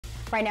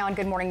Right now on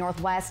Good Morning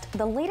Northwest,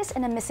 the latest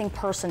in a missing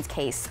persons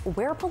case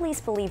where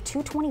police believe two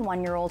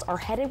 21-year-olds are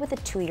headed with a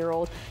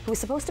 2-year-old who was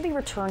supposed to be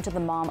returned to the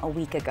mom a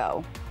week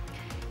ago.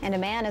 And a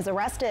man is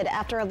arrested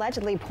after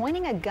allegedly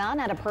pointing a gun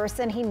at a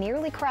person he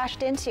nearly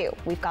crashed into.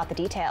 We've got the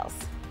details.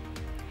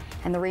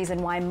 And the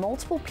reason why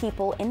multiple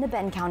people in the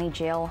Benton County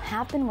Jail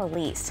have been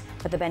released,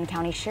 but the Benton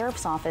County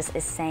Sheriff's Office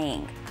is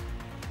saying.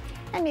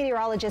 And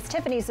meteorologist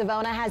Tiffany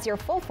Savona has your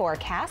full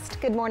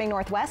forecast. Good Morning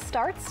Northwest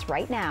starts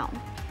right now.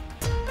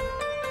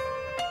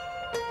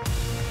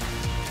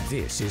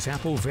 This is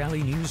Apple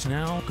Valley News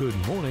Now. Good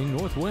Morning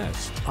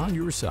Northwest on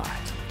your side.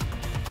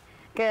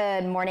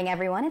 Good morning,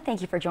 everyone, and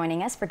thank you for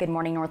joining us for Good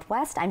Morning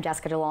Northwest. I'm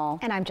Jessica DeLal.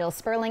 And I'm Jill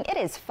Sperling. It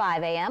is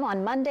 5 a.m.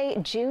 on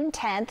Monday, June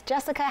 10th.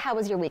 Jessica, how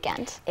was your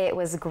weekend? It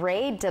was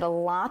great. Did a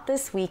lot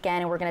this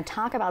weekend, and we're going to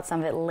talk about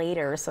some of it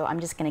later, so I'm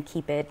just going to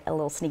keep it a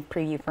little sneak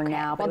preview for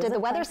now. Well, did the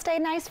weather stay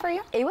nice for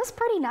you? It was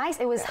pretty nice.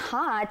 It was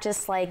hot,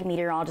 just like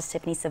meteorologist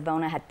Tiffany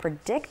Savona had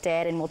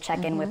predicted, and we'll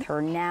check in with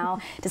her now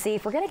to see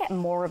if we're going to get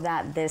more of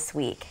that this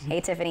week. Hey,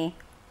 Tiffany.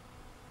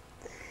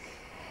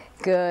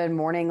 Good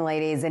morning,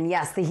 ladies. And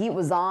yes, the heat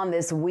was on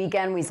this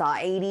weekend. We saw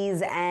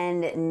 80s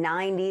and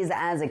 90s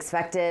as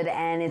expected,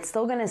 and it's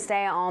still going to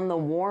stay on the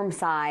warm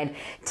side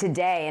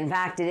today. In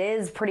fact, it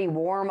is pretty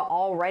warm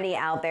already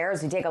out there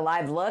as we take a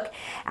live look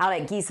out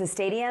at Giesa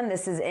Stadium.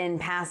 This is in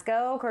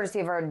Pasco, courtesy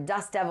of our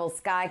Dust Devils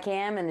Sky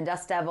Cam, and the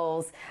Dust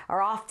Devils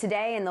are off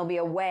today and they'll be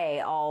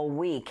away all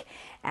week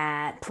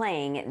at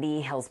playing the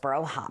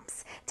Hillsboro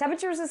Hops.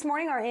 Temperatures this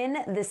morning are in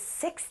the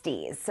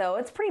 60s, so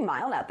it's pretty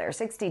mild out there.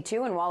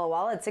 62 in Walla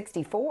Walla, it's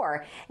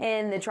 64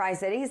 in the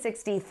Tri-Cities,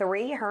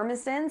 63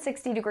 Hermiston,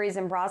 60 degrees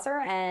in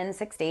Prosser, and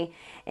 60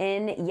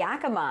 in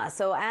Yakima.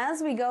 So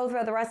as we go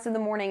throughout the rest of the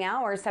morning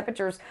hours,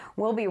 temperatures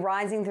will be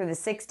rising through the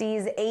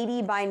 60s,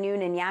 80 by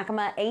noon in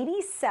Yakima,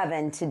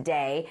 87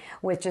 today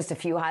with just a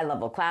few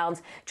high-level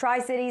clouds.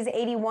 Tri-Cities,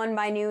 81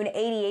 by noon,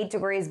 88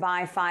 degrees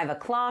by 5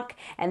 o'clock,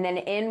 and then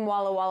in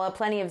Walla Walla,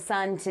 plenty of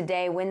sun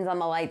today, winds on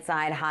the light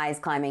side, highs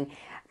climbing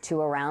to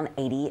around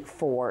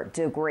 84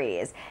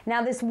 degrees.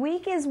 Now this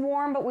week is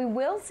warm, but we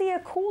will see a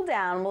cool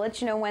down. We'll let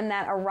you know when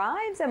that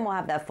arrives, and we'll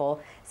have that full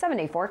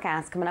 7-day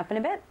forecast coming up in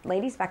a bit.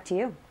 Ladies, back to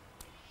you.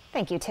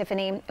 Thank you,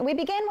 Tiffany. We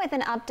begin with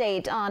an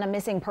update on a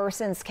missing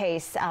persons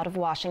case out of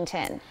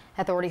Washington.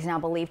 Authorities now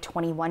believe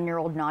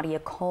 21-year-old Nadia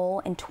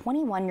Cole and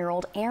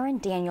 21-year-old Aaron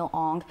Daniel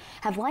Ong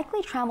have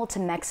likely traveled to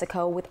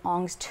Mexico with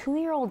Ong's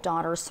 2-year-old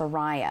daughter,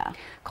 Soraya.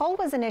 Cole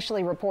was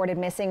initially reported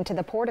missing to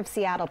the Port of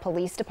Seattle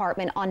Police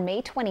Department on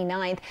May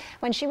 29th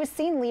when she was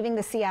seen leaving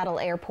the Seattle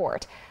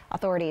airport.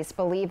 Authorities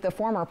believe the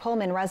former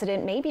Pullman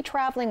resident may be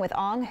traveling with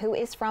Ong, who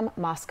is from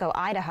Moscow,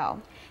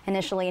 Idaho.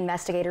 Initially,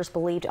 investigators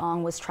believed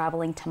Ong was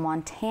traveling to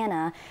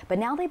Montana, but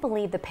now they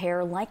believe the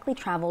pair likely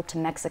traveled to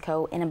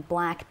Mexico in a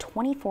black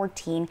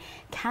 2014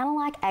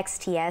 Cadillac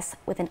XTS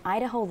with an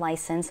Idaho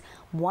license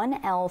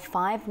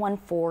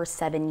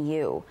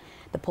 1L5147U.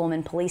 The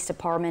Pullman Police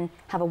Department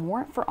have a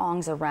warrant for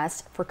Ong's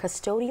arrest for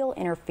custodial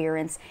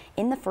interference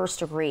in the first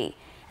degree.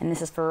 And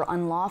this is for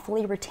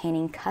unlawfully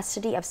retaining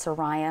custody of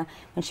Soraya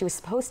when she was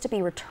supposed to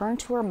be returned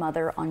to her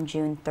mother on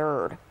June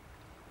 3rd.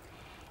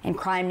 In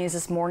crime news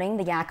this morning,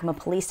 the Yakima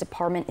Police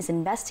Department is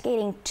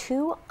investigating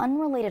 2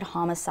 unrelated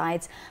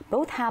homicides,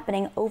 both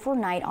happening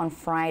overnight on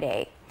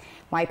Friday.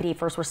 YPD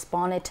first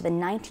responded to the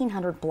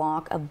 1900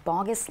 block of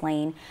Bogus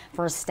Lane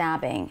for a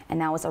stabbing, and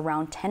that was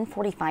around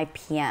 10:45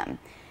 p.m.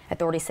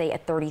 Authorities say a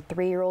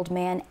 33-year-old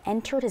man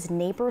entered his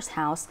neighbor's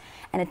house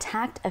and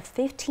attacked a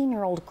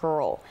 15-year-old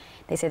girl.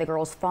 They say the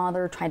girl's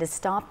father tried to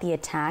stop the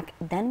attack,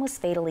 then was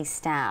fatally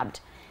stabbed.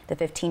 The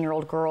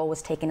 15-year-old girl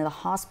was taken to the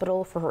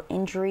hospital for her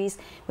injuries,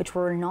 which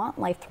were not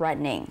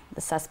life-threatening.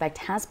 The suspect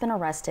has been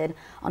arrested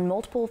on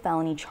multiple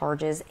felony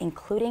charges,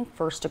 including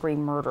first-degree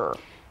murder.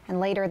 And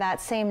later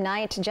that same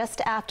night, just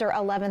after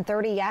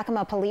 11:30,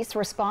 Yakima police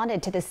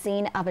responded to the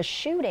scene of a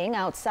shooting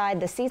outside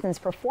the Seasons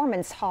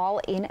Performance Hall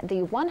in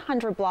the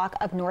 100 block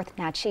of North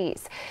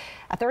Natchez.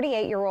 A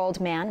 38-year-old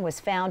man was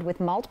found with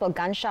multiple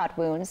gunshot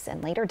wounds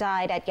and later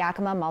died at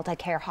Yakima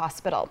Multi-Care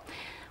Hospital.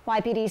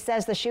 YPD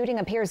says the shooting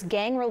appears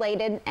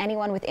gang-related.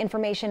 Anyone with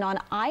information on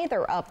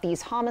either of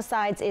these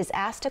homicides is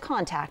asked to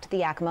contact the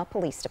Yakima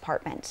Police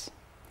Department.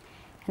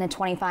 And a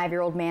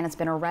 25-year-old man has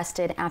been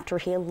arrested after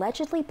he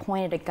allegedly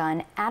pointed a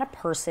gun at a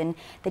person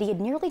that he had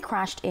nearly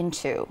crashed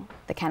into.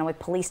 The Kennewick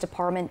Police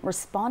Department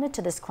responded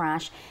to this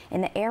crash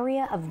in the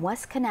area of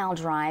West Canal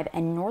Drive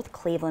and North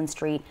Cleveland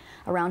Street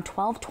around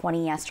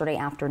 12:20 yesterday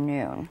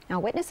afternoon. Now,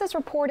 witnesses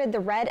reported the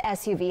red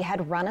SUV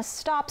had run a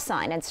stop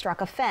sign and struck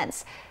a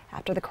fence.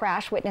 After the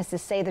crash,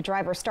 witnesses say the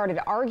driver started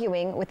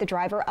arguing with the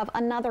driver of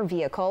another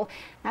vehicle.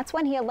 That's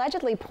when he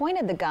allegedly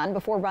pointed the gun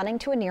before running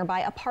to a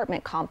nearby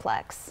apartment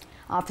complex.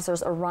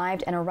 Officers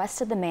arrived and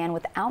arrested the man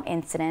without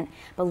incident,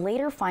 but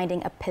later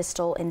finding a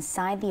pistol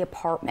inside the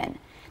apartment.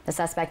 The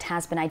suspect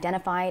has been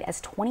identified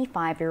as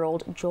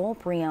 25-year-old Joel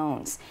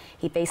Briones.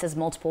 He faces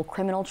multiple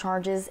criminal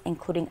charges,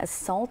 including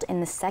assault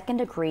in the second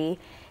degree,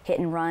 hit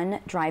and run,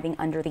 driving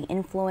under the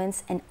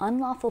influence, and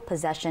unlawful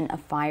possession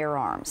of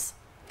firearms.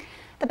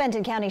 The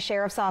Benton County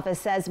Sheriff's Office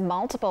says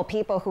multiple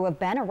people who have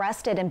been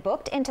arrested and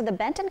booked into the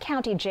Benton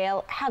County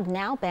Jail have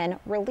now been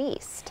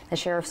released. The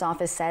Sheriff's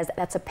Office says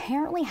that's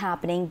apparently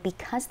happening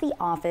because the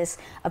Office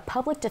of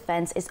Public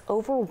Defense is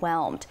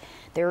overwhelmed.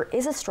 There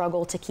is a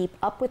struggle to keep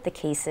up with the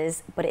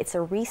cases, but it's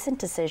a recent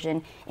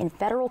decision in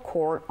federal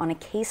court on a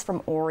case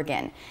from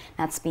Oregon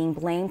that's being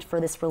blamed for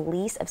this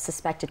release of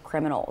suspected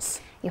criminals.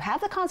 You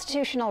have the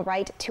constitutional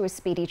right to a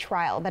speedy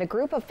trial, but a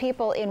group of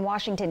people in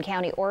Washington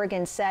County,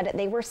 Oregon said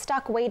they were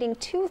stuck waiting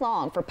too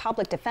long for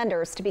public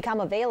defenders to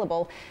become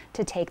available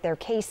to take their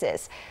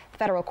cases. The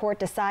federal court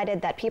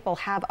decided that people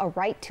have a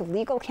right to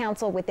legal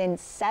counsel within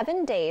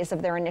 7 days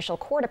of their initial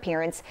court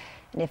appearance,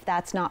 and if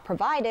that's not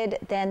provided,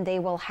 then they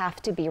will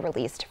have to be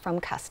released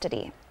from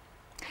custody.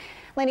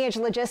 Lineage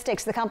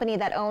Logistics, the company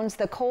that owns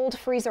the cold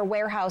freezer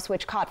warehouse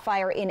which caught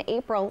fire in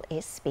April,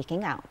 is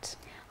speaking out.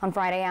 On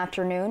Friday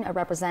afternoon, a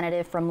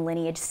representative from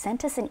Lineage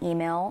sent us an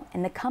email,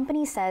 and the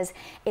company says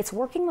it's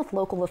working with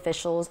local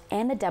officials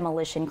and the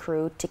demolition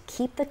crew to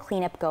keep the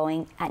cleanup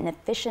going at an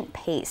efficient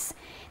pace.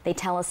 They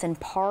tell us in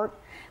part,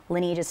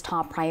 Lineage's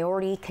top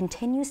priority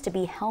continues to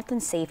be health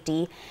and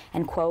safety,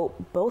 and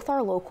quote, both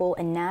our local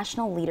and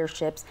national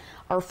leaderships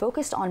are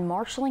focused on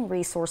marshaling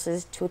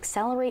resources to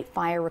accelerate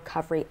fire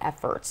recovery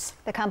efforts.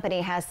 The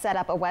company has set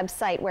up a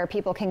website where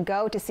people can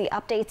go to see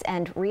updates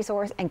and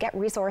get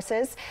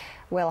resources.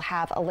 We'll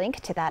have a link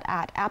to that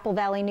at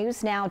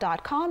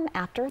applevalleyNewsNow.com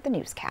after the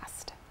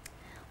newscast.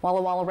 Walla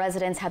Walla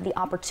residents have the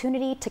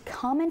opportunity to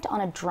comment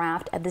on a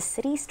draft of the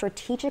city's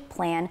strategic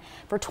plan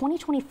for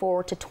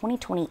 2024 to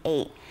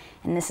 2028.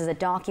 And this is a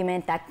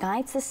document that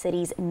guides the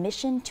city's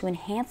mission to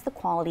enhance the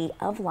quality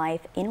of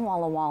life in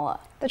Walla Walla.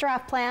 The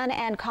draft plan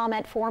and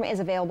comment form is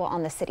available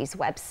on the city's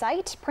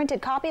website.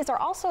 Printed copies are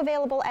also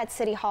available at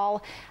City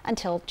Hall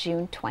until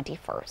June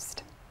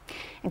 21st.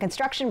 And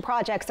construction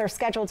projects are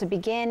scheduled to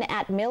begin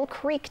at Mill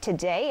Creek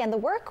today, and the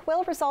work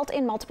will result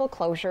in multiple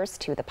closures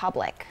to the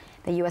public.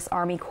 The U.S.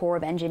 Army Corps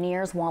of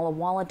Engineers Walla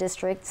Walla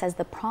District says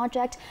the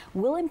project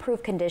will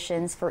improve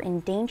conditions for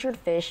endangered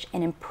fish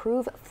and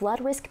improve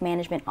flood risk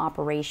management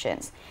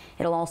operations.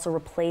 It'll also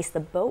replace the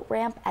boat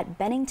ramp at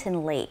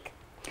Bennington Lake.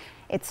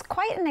 It's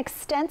quite an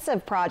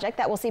extensive project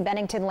that will see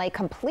Bennington Lake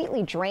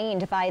completely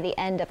drained by the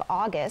end of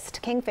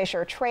August.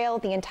 Kingfisher Trail,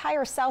 the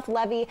entire South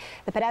Levee,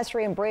 the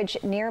pedestrian bridge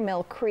near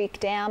Mill Creek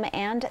Dam,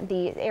 and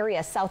the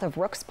area south of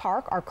Rooks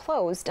Park are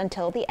closed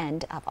until the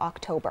end of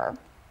October.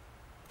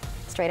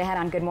 Straight ahead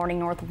on Good Morning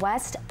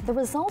Northwest, the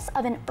results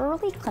of an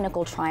early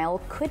clinical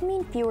trial could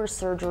mean fewer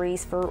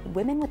surgeries for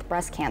women with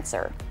breast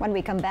cancer. When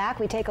we come back,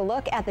 we take a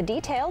look at the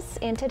details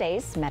in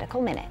today's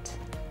Medical Minute.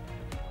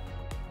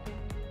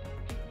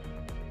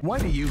 Why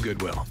do you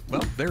Goodwill?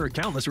 Well, there are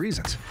countless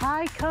reasons.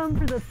 I come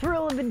for the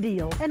thrill of a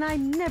deal, and I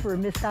never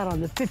miss out on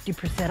the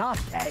 50%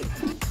 off tag.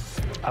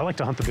 I like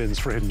to hunt the bins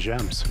for hidden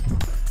gems.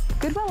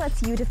 Goodwill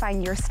lets you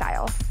define your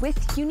style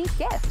with unique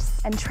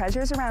gifts and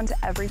treasures around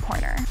every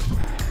corner.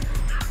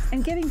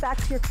 And giving back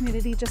to your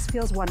community just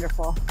feels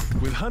wonderful.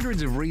 With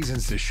hundreds of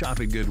reasons to shop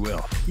at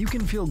Goodwill, you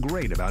can feel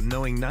great about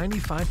knowing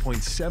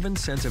 95.7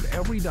 cents of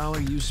every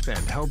dollar you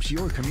spend helps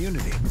your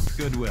community.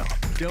 Goodwill.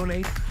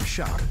 Donate,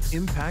 shop,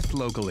 impact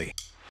locally.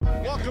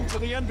 Welcome to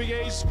the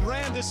NBA's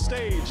grandest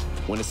stage.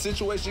 When the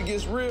situation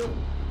gets real,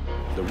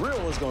 the real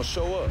one's gonna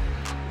show up.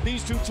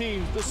 These two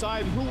teams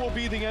decide who will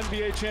be the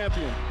NBA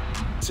champion.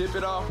 Tip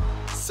it off,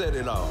 set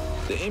it off.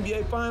 The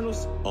NBA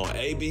Finals on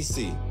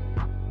ABC.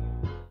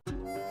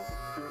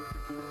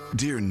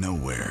 Dear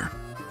Nowhere,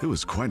 it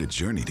was quite a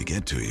journey to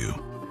get to you.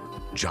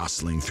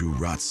 Jostling through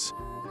ruts,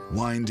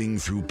 winding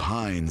through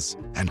pines,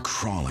 and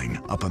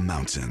crawling up a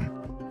mountain.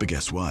 But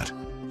guess what?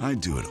 I'd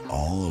do it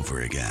all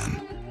over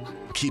again.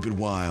 Keep it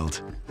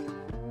wild.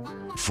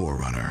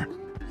 4Runner.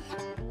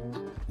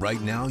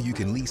 Right now, you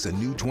can lease a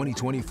new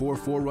 2024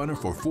 4Runner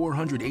for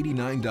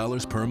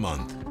 $489 per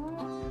month.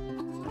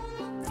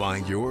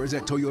 Find yours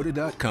at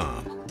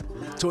Toyota.com.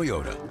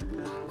 Toyota.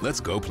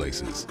 Let's go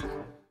places.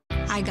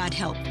 I got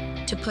help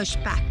to push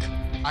back.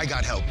 I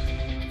got help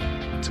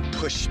to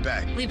push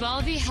back.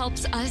 Lybalvi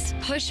helps us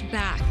push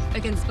back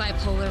against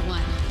bipolar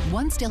 1.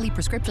 Once daily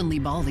prescription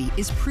Lybalvi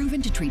is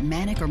proven to treat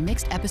manic or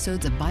mixed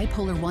episodes of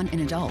bipolar 1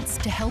 in adults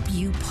to help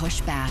you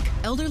push back.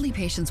 Elderly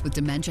patients with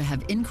dementia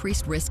have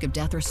increased risk of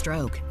death or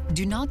stroke.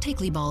 Do not take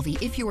Lybalvi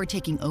if you are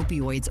taking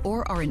opioids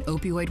or are in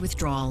opioid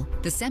withdrawal.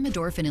 The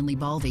samidorphan in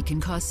Lybalvi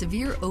can cause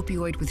severe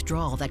opioid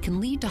withdrawal that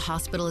can lead to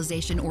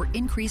hospitalization or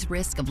increased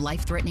risk of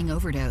life-threatening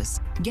overdose.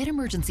 Get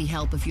emergency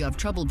help if you have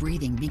trouble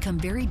breathing, become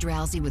very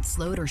drowsy with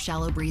slowed or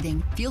shallow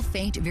breathing, feel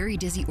faint, very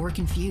dizzy or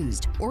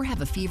confused, or have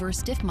a fever,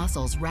 stiff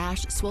muscles,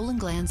 rash, swollen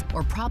glands,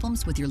 or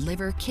problems with your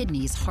liver,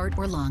 kidneys, heart,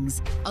 or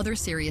lungs. Other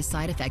serious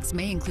side effects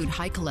may include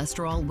high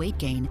cholesterol, weight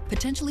gain,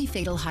 potentially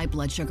fatal high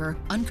blood sugar,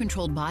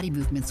 uncontrolled body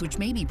movements which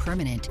may be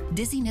permanent,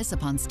 dizziness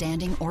upon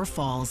standing, or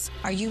falls.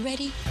 Are you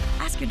ready?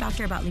 Ask your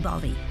doctor about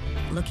Lybalvi.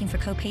 Looking for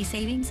copay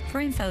savings?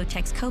 For info,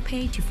 text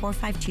copay to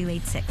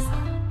 45286.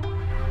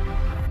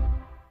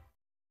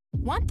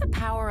 Want the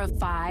power of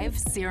 5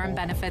 serum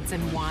benefits in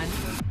one?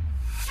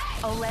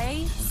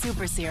 Olay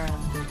Super Serum.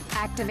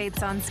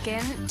 Activates on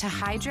skin to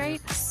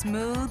hydrate,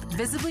 smooth,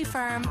 visibly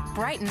firm,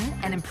 brighten,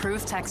 and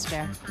improve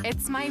texture.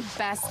 It's my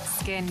best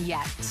skin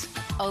yet.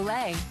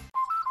 Olay.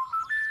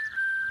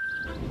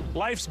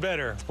 Life's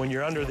better when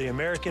you're under the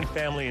American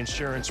Family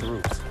Insurance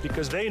roof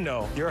because they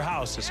know your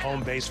house is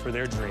home base for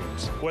their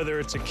dreams.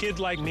 Whether it's a kid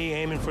like me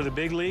aiming for the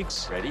big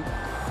leagues, ready?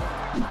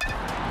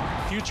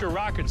 Future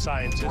rocket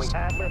scientist,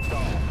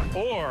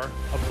 or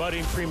a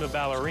budding prima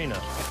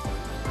ballerina.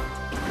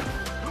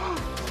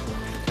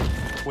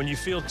 When you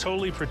feel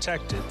totally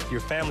protected, your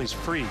family's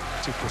free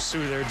to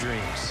pursue their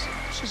dreams.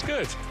 She's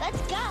good.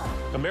 Let's go.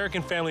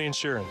 American Family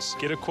Insurance.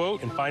 Get a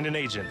quote and find an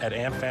agent at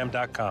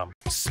amfam.com.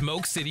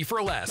 Smoke City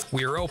for Less.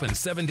 We are open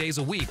 7 days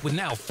a week with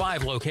now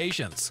 5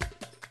 locations.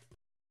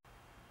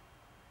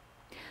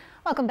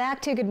 Welcome back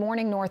to Good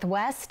Morning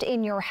Northwest.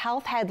 In your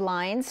health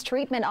headlines,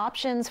 treatment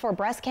options for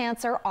breast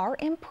cancer are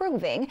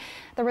improving.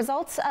 The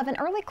results of an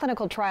early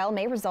clinical trial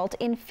may result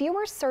in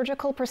fewer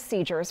surgical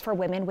procedures for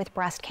women with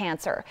breast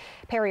cancer.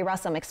 Perry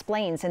Russum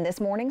explains in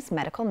this morning's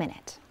Medical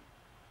Minute.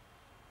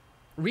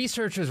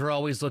 Researchers are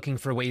always looking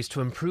for ways to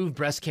improve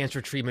breast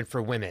cancer treatment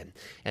for women,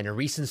 and a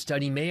recent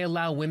study may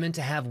allow women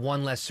to have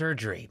one less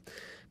surgery.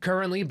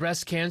 Currently,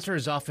 breast cancer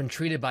is often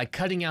treated by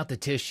cutting out the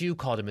tissue,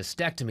 called a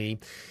mastectomy,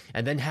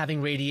 and then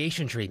having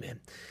radiation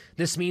treatment.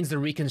 This means the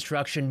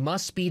reconstruction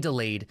must be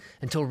delayed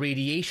until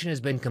radiation has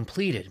been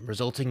completed,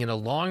 resulting in a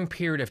long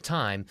period of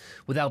time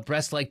without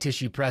breast-like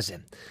tissue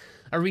present.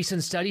 A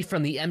recent study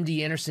from the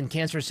MD Anderson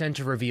Cancer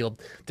Center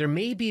revealed there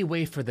may be a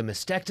way for the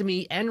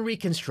mastectomy and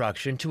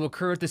reconstruction to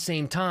occur at the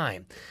same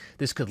time.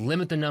 This could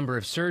limit the number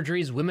of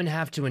surgeries women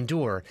have to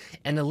endure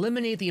and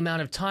eliminate the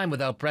amount of time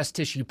without breast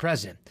tissue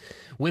present.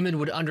 Women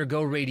would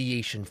undergo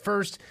radiation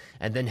first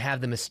and then have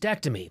the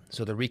mastectomy,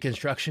 so the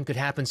reconstruction could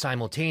happen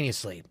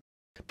simultaneously.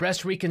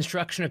 Breast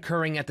reconstruction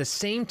occurring at the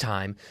same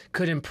time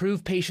could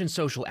improve patient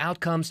social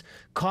outcomes,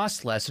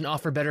 cost less, and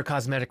offer better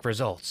cosmetic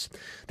results.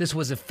 This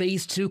was a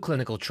phase 2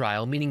 clinical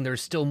trial, meaning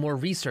there's still more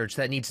research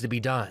that needs to be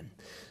done.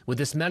 With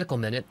this Medical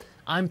Minute,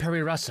 I'm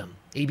Perry Russum,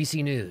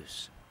 ABC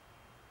News.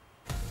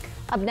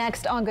 Up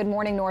next on Good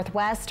Morning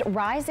Northwest,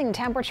 rising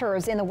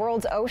temperatures in the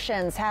world's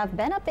oceans have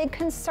been a big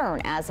concern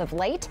as of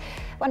late.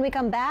 When we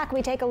come back,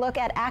 we take a look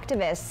at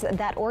activists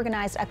that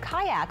organized a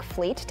kayak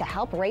fleet to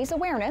help raise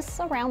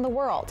awareness around the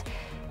world.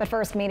 But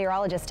first,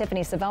 meteorologist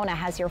Tiffany Savona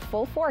has your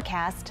full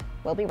forecast.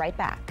 We'll be right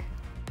back.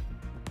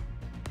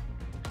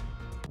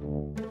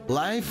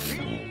 Life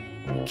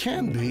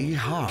can be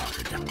hard.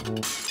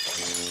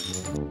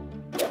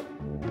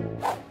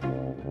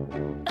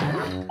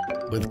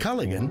 With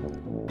Culligan,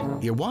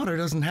 your water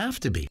doesn't have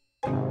to be.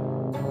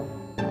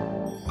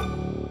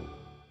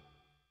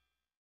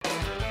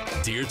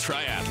 Dear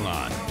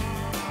Triathlon,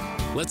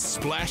 let's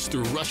splash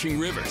through rushing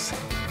rivers,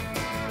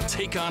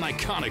 take on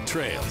iconic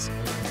trails,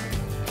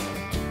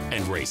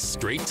 and race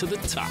straight to the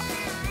top.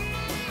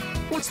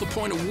 What's the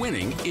point of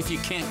winning if you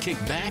can't kick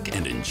back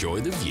and enjoy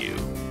the view?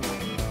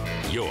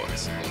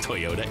 Yours,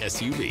 Toyota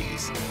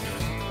SUVs.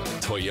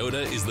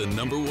 Toyota is the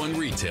 #1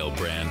 retail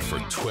brand for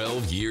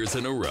 12 years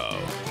in a row.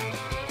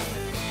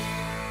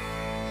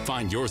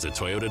 Find yours at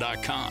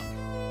Toyota.com.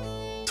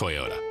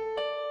 Toyota.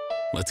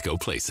 Let's go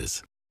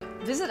places.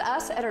 Visit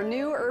us at our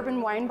new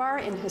urban wine bar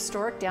in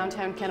historic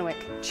downtown Kennewick.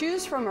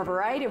 Choose from a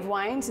variety of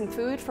wines and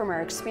food from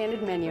our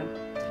expanded menu.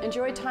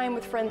 Enjoy time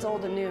with friends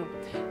old and new.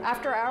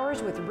 After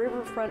hours with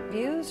riverfront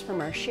views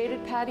from our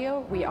shaded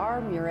patio, we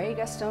are Murray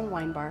Gaston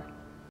Wine Bar.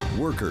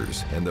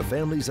 Workers and the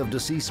families of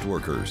deceased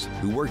workers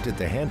who worked at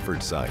the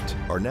Hanford site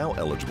are now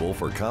eligible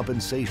for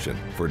compensation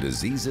for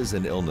diseases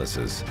and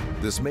illnesses.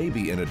 This may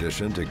be in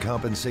addition to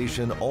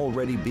compensation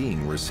already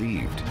being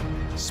received.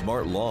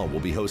 Smart Law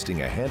will be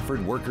hosting a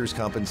Hanford Workers'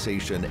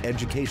 Compensation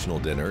educational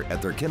dinner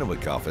at their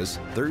Kennewick office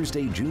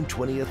Thursday, June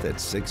 20th at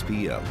 6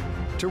 p.m.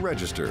 To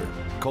register,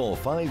 call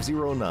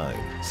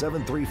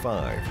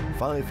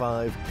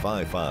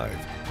 509-735-5555.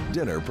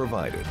 Dinner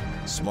provided.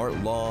 Smart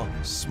Law,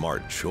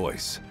 smart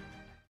choice.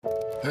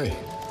 Hey,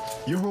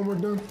 your homework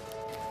done?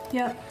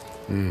 Yep.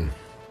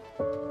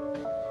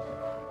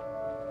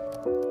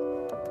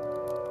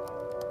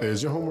 Hey,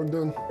 is your homework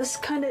done? This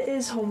kind of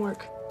is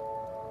homework.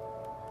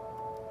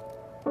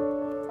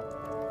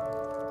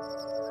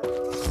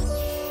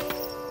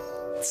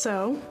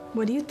 So,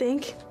 what do you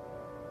think?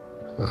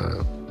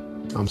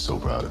 I'm so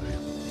proud of you.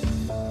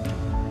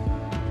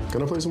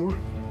 Can I play some more?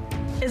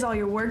 Is all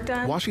your work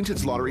done?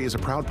 Washington's Lottery is a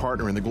proud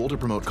partner in the goal to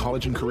promote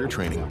college and career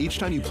training. Each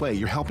time you play,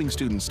 you're helping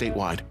students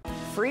statewide.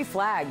 Free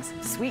flags,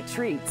 sweet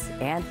treats,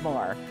 and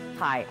more.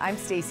 Hi, I'm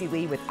Stacy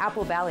Lee with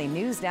Apple Valley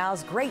News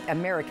Now's Great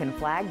American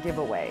Flag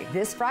Giveaway.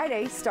 This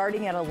Friday,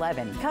 starting at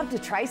 11, come to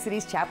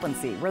Tri-Cities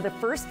Chaplaincy, where the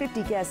first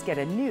 50 guests get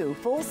a new,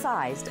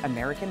 full-sized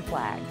American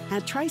flag.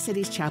 At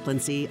Tri-Cities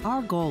Chaplaincy,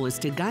 our goal is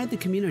to guide the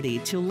community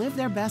to live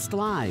their best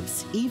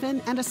lives, even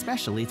and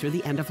especially through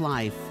the end of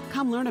life.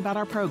 Come learn about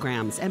our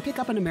programs and pick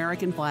up an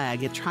American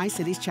flag at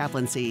Tri-Cities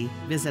Chaplaincy.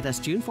 Visit us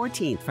June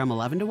 14th from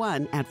 11 to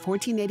 1 at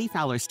 1480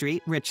 Fowler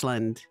Street,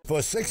 Richland.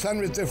 For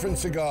 600 different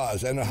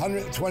cigars and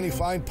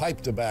 125 pipe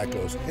pipe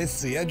tobaccos.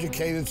 It's the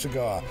Educated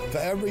Cigar. For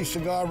every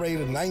cigar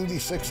rated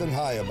 96 and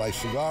higher by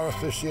Cigar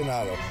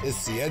Aficionado,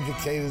 it's the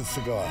Educated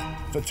Cigar.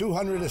 For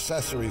 200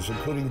 accessories,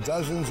 including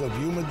dozens of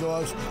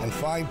humidors and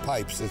fine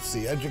pipes, it's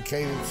the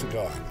Educated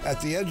Cigar. At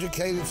the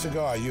Educated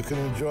Cigar, you can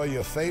enjoy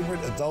your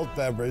favorite adult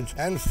beverage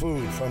and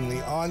food from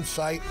the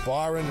on-site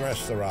bar and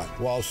restaurant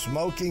while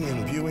smoking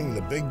and viewing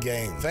the big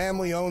game.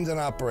 Family owned and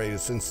operated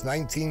since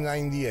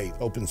 1998,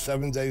 open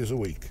 7 days a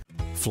week.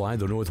 Fly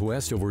the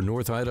Northwest over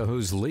North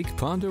Idaho's Lake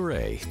Pend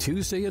Oreille,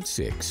 Tuesday at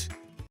 6.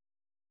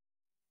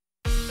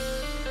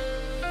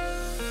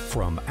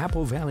 From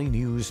Apple Valley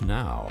News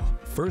Now,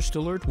 First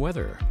Alert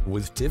Weather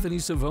with Tiffany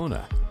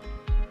Savona.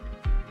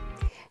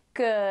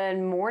 Good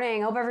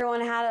morning. Hope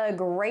everyone had a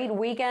great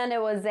weekend.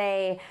 It was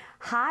a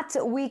hot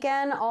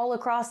weekend all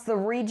across the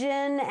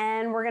region,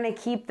 and we're going to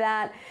keep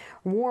that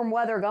warm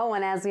weather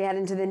going as we head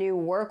into the new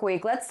work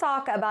week. Let's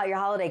talk about your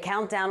holiday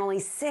countdown. Only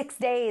 6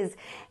 days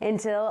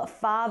until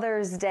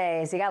Father's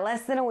Day. So you got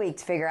less than a week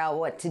to figure out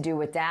what to do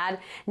with Dad.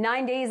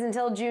 9 days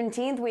until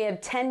Juneteenth. We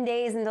have 10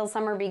 days until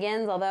summer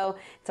begins, although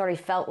it's already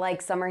felt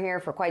like summer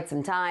here for quite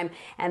some time.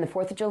 And the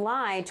 4th of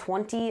July,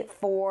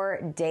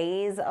 24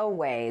 days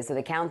away. So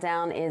the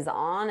countdown is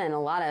on, and a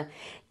lot of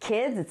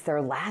kids, it's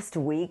their last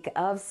week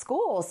of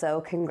school.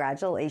 So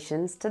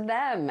congratulations to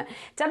them.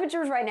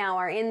 Temperatures right now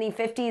are in the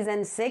 50s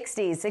and 60s.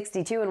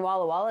 62 in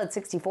Walla Walla, at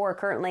 64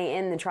 currently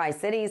in the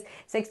Tri-Cities,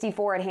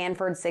 64 at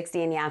Hanford,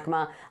 60 in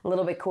Yakima, a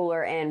little bit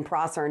cooler in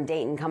Prosser and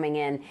Dayton, coming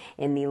in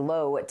the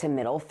low to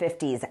middle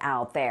 50s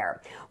out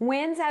there.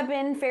 Winds have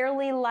been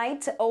fairly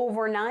light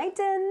overnight,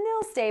 and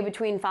they'll stay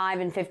between 5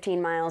 and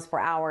 15 miles per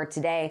hour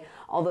today,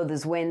 although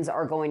those winds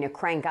are going to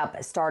crank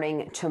up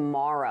starting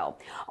tomorrow.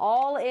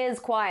 All is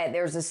quiet.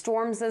 There's a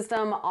storm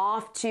system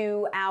off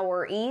to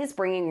our east,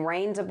 bringing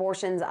rain to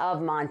portions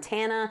of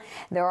Montana.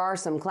 There are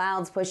some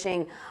clouds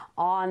pushing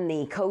on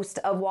the coast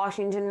of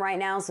Washington right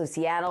now, so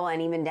Seattle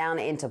and even down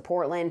into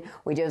Portland.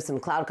 We do have some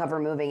cloud cover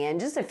moving in,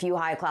 just a few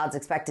high clouds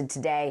expected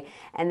today,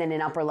 and then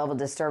an upper level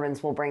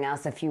disturbance will bring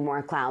us a few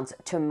more clouds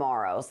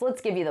tomorrow. So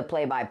let's give you the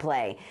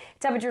play-by-play.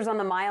 Temperatures on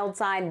the mild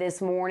side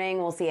this morning.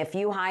 We'll see a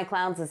few high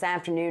clouds this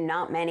afternoon,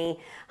 not many.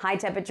 High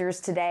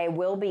temperatures today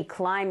will be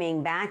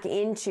climbing back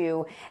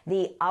into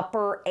the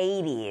upper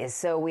 80s,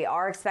 so we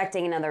are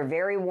expecting another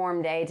very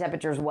warm day.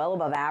 Temperatures well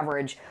above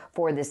average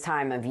for this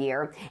time of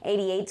year.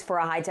 88s for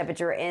a high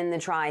temperature in the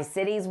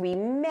Tri-Cities. We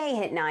may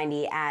hit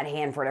 90 at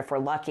Hanford if we're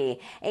lucky.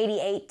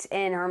 88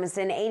 in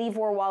Hermiston,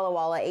 84 Walla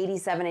Walla,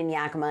 87 in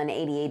Yakima, and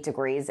 88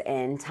 degrees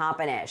in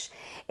Toppenish.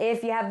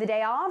 If you have the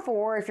day off,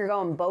 or if you're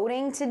going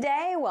boating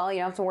today, well, you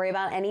don't have to worry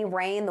about any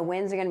rain. The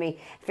winds are going to be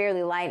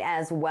fairly light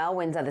as well.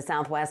 Winds at the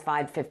southwest,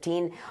 5 to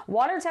 15.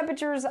 Water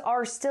temperatures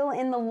are still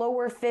in the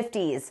lower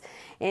 50s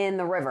in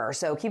the river,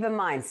 so keep in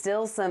mind,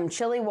 still some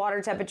chilly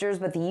water temperatures,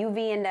 but the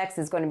UV index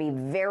is going to be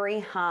very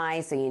high,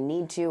 so you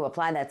need to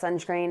apply that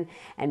sunscreen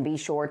and be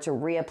sure to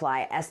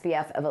reapply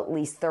SPF of at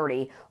least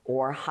 30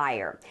 or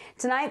higher.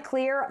 Tonight,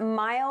 clear,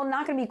 mild,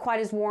 not going to be quite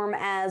as warm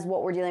as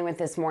what we're dealing with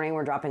this morning.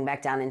 We're dropping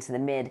back down into the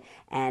mid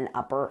and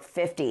upper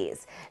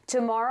 50s.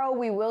 Tomorrow,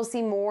 we will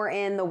see more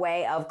in the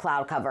way of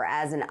cloud cover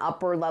as an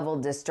upper level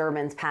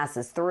disturbance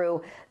passes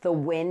through. The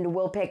wind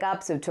will pick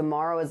up, so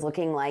tomorrow is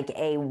looking like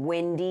a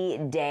windy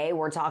day.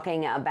 We're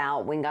talking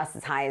about wind gusts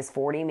as high as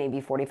 40,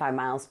 maybe 45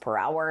 miles per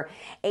hour.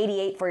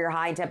 88 for your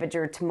high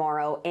temperature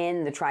tomorrow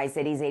in the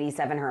Tri-Cities,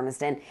 87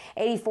 Hermiston,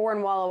 84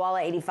 in Walla Walla,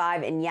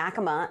 85 in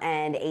Yakima,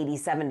 and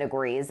 87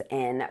 degrees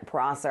in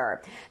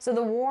Prosser. So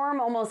the warm,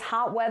 almost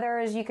hot weather,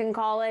 as you can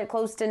call it,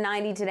 close to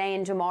 90 today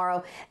and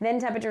tomorrow. Then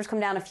temperatures come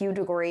down a few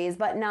degrees,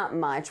 but not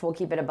much. We'll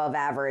keep it above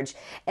average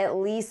at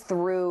least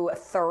through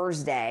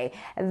Thursday.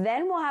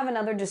 Then we'll have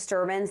another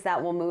disturbance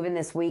that will move in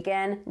this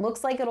weekend.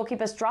 Looks like it'll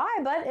keep us dry,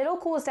 but it'll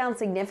cool us down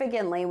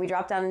significantly. We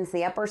drop down into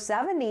the upper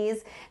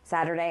 70s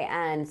Saturday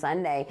and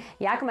Sunday.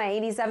 Yakima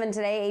 87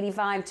 today,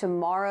 85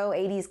 tomorrow.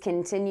 80s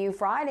continue.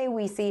 Friday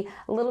we see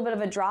a little bit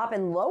of a drop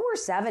in lower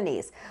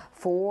 70s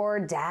for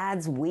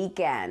Dad's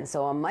weekend.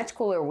 So a much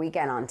cooler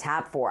weekend on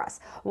tap for us.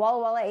 Walla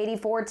Walla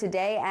 84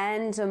 today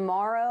and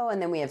tomorrow, and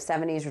then we have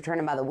 70s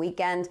returning by the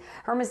weekend.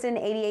 Hermiston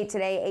 88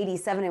 today,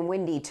 87 and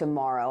windy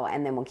tomorrow,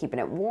 and then we're keeping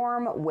it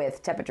warm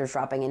with temperatures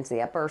dropping into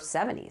the upper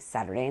 70s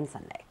Saturday and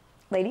Sunday.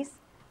 Ladies?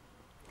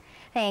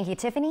 Thank you,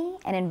 Tiffany.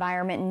 In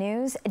environment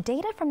news,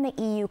 data from the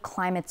EU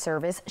Climate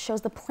Service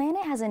shows the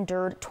planet has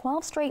endured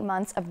 12 straight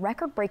months of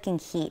record-breaking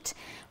heat.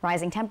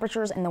 Rising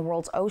temperatures in the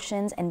world's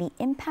oceans and the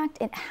impact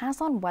it has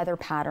on weather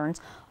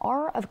patterns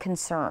are of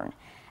concern.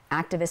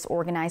 Activists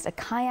organized a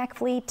kayak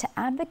fleet to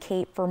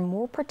advocate for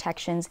more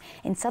protections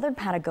in southern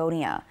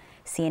Patagonia.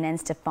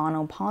 CNN's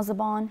Stefano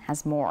Pozzebon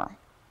has more.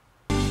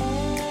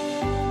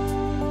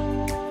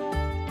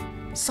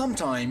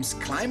 Sometimes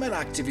climate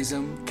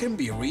activism can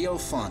be real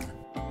fun.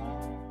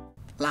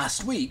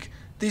 Last week,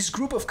 this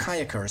group of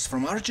kayakers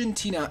from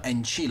Argentina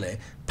and Chile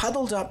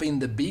paddled up in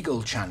the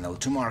Beagle Channel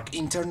to mark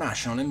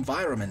International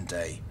Environment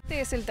Day.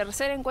 It's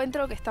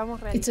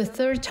the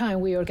third time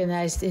we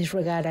organized this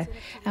regatta,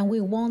 and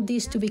we want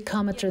this to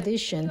become a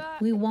tradition.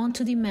 We want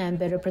to demand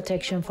better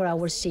protection for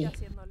our sea.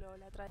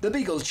 The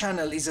Beagle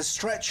Channel is a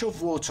stretch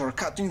of water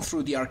cutting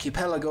through the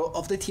archipelago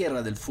of the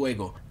Tierra del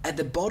Fuego at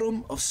the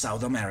bottom of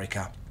South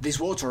America. These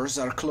waters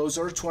are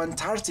closer to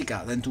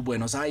Antarctica than to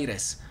Buenos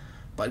Aires,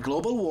 but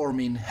global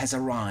warming has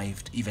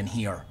arrived even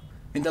here.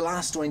 In the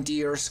last 20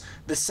 years,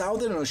 the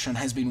Southern Ocean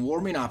has been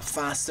warming up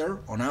faster,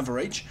 on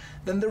average,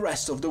 than the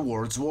rest of the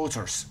world's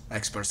waters,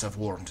 experts have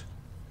warned.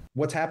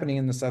 What's happening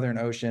in the Southern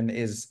Ocean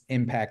is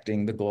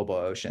impacting the global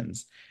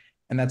oceans,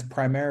 and that's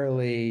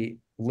primarily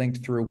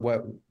linked through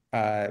what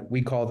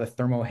we call the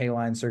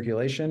thermohaline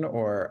circulation,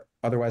 or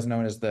otherwise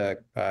known as the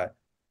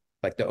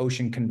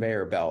ocean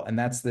conveyor belt. And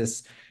that's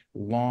this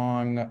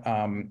long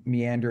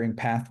meandering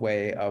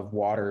pathway of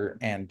water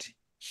and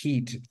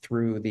heat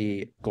through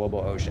the global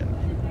ocean.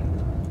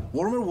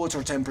 Warmer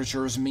water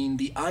temperatures mean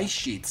the ice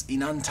sheets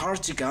in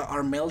Antarctica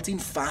are melting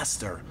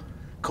faster,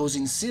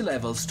 causing sea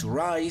levels to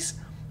rise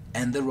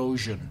and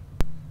erosion.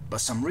 But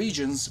some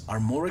regions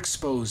are more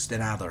exposed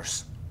than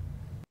others.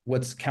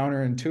 What's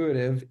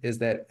counterintuitive is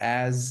that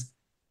as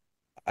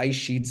ice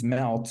sheets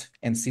melt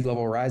and sea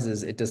level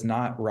rises, it does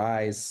not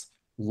rise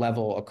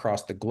level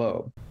across the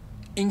globe.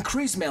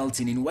 Increased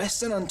melting in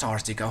Western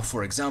Antarctica,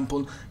 for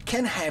example,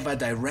 can have a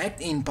direct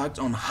impact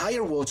on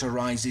higher water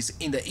rises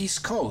in the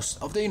east coast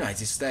of the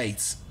United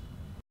States.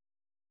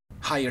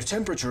 Higher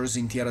temperatures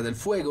in Tierra del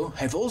Fuego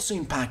have also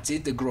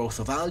impacted the growth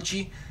of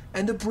algae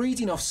and the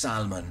breeding of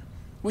salmon,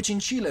 which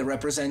in Chile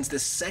represents the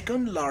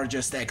second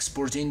largest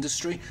export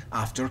industry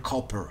after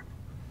copper.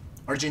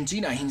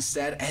 Argentina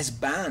instead has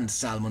banned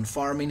salmon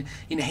farming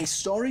in a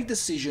historic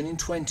decision in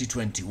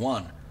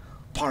 2021,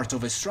 part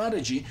of a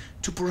strategy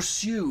to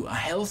pursue a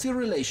healthier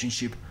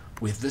relationship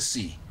with the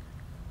sea.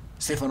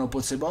 Stefano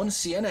Pozzebon,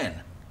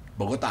 CNN,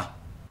 Bogotá.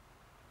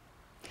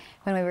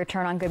 When we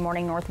return on Good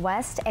Morning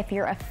Northwest, if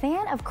you're a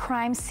fan of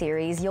crime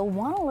series, you'll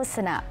want to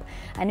listen up.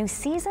 A new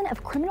season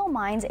of Criminal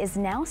Minds is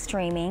now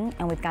streaming,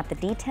 and we've got the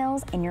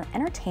details in your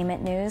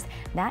entertainment news.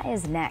 That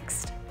is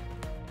next.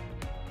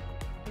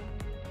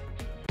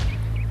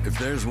 If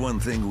there's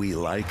one thing we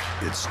like,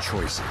 it's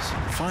choices.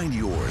 Find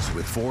yours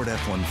with Ford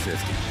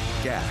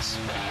F-150. Gas,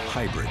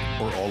 hybrid,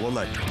 or all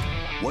electric.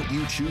 What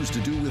you choose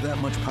to do with that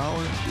much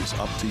power is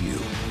up to you.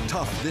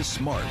 Tough this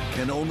smart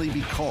can only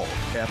be called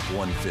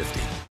F-150.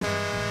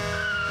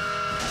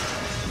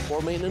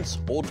 Poor maintenance,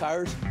 old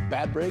tires,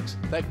 bad brakes,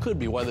 that could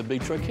be why the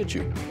big truck hit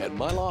you. At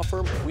my law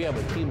firm, we have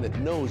a team that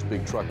knows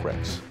big truck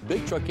wrecks.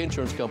 Big truck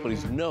insurance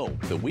companies know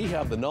that we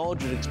have the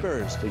knowledge and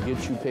experience to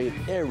get you paid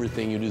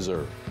everything you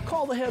deserve.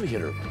 Call the heavy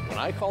hitter. When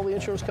I call the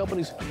insurance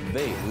companies,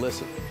 they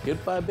listen.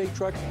 Hit by a big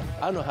truck,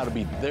 I know how to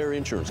be their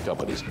insurance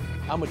companies.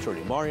 I'm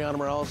attorney Mariano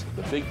Morales,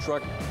 the big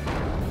truck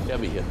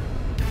heavy hitter.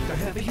 The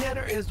heavy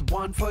hitter is the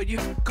one for you.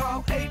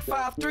 Call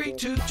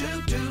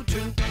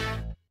 853-2222.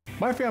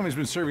 My family's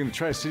been serving the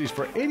Tri-Cities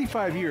for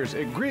 85 years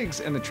at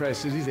Griggs and the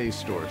Tri-Cities Ace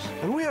stores.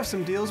 And we have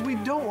some deals we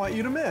don't want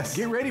you to miss.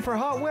 Get ready for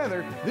hot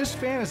weather. This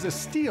fan is a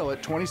steal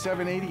at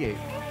 $27.88.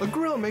 A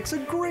grill makes a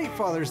great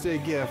Father's Day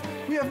gift.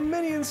 We have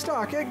many in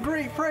stock at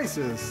great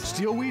prices.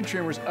 Steel weed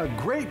trimmers, a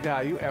great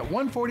value at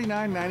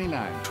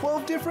 $149.99.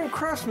 12 different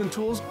Craftsman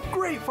tools,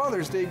 great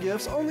Father's Day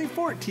gifts, only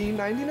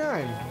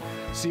 $14.99.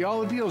 See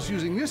all the deals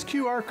using this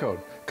QR code.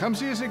 Come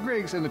see us at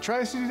Griggs and the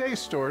Tri-Cities Ace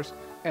stores,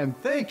 and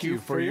thank you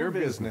for your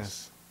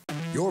business.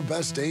 Your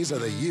best days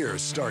of the year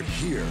start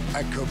here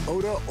at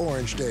Kubota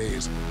Orange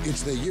Days.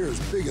 It's the year's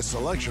biggest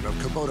selection of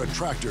Kubota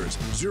tractors,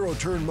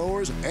 zero-turn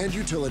mowers, and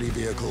utility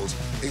vehicles,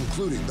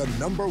 including the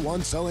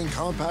 #1 selling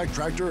compact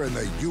tractor in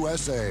the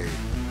USA.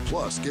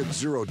 Plus, get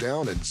 0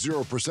 down and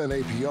 0%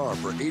 APR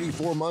for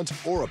 84 months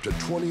or up to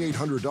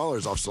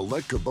 $2,800 off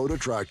select Kubota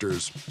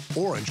tractors.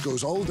 Orange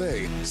goes all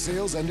day.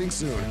 Sales ending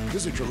soon.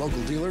 Visit your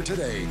local dealer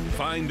today.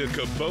 Find a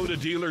Kubota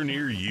dealer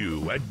near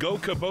you at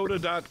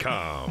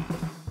gokubota.com.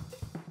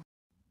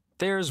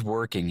 There's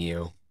working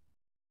you.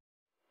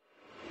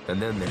 And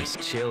then there's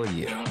chill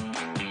you.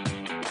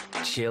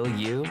 Chill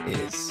you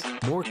is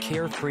more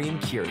carefree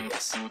and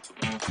curious,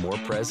 more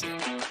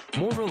present,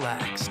 more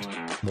relaxed,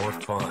 more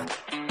fun.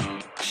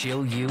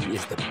 Chill you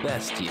is the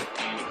best you.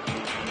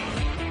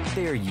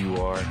 There you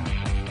are.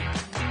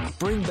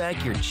 Bring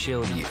back your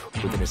chill you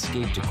with an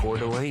escape to Coeur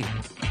d'Alene,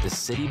 the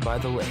city by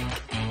the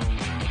lake.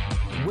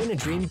 Win a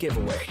dream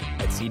giveaway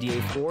at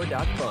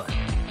cda4.fun.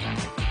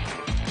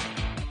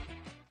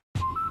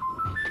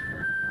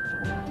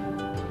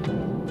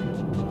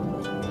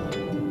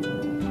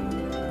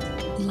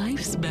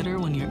 Life's better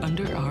when you're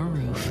under our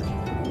roof.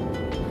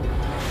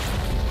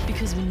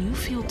 Because when you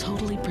feel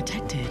totally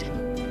protected,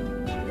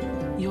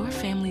 your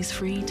family's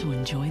free to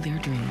enjoy their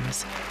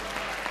dreams.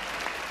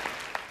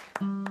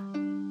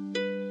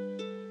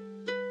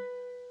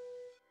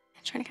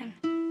 Try it again.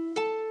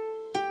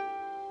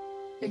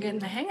 You're getting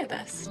the hang of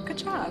this. Good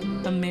job.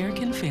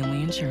 American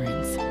Family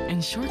Insurance.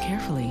 Insure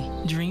carefully.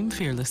 Dream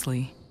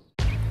fearlessly.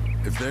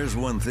 If there's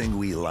one thing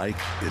we like,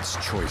 it's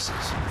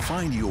choices.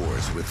 Find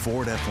yours with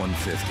Ford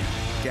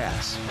F-150.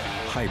 Gas,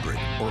 hybrid,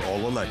 or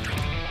all electric.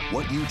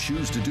 What you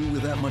choose to do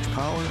with that much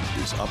power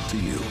is up to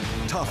you.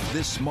 Tough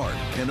this smart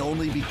can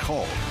only be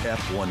called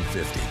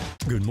F-150.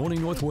 Good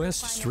Morning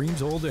Northwest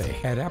streams all day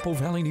at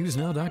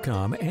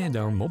AppleValleyNewsNow.com and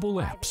our mobile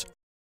apps.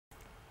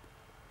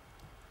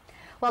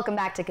 Welcome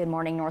back to Good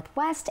Morning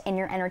Northwest. In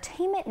your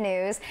entertainment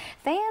news,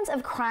 fans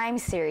of crime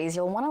series,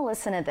 you'll want to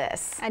listen to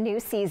this. A new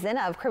season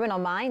of Criminal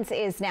Minds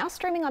is now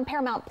streaming on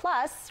Paramount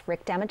Plus.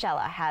 Rick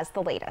Damigella has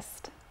the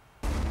latest.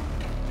 I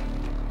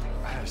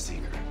have a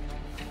secret,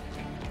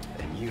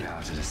 and you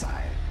have to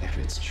decide if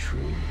it's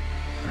true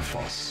or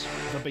false.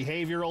 The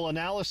Behavioral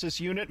Analysis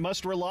Unit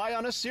must rely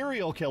on a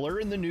serial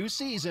killer in the new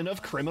season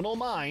of Criminal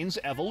Minds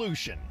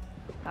Evolution.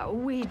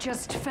 We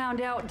just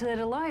found out that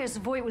Elias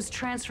Voigt was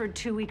transferred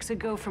 2 weeks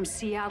ago from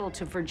Seattle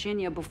to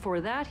Virginia. Before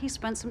that, he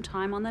spent some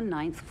time on the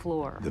 9th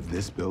floor. Of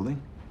this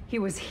building? He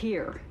was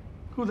here.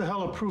 Who the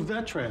hell approved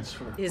that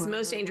transfer? His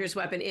most dangerous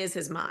weapon is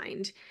his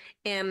mind.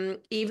 And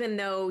even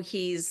though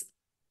he's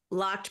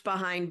locked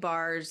behind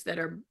bars that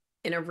are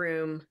in a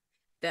room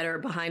that are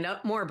behind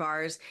up more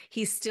bars,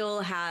 he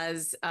still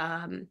has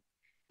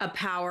a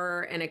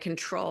power and a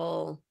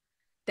control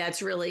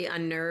that's really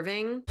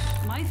unnerving.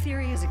 My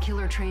theory is a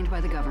killer trained by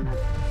the government.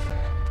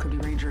 Could be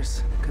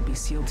Rangers, could be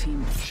SEAL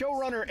team.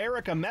 Showrunner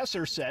Erica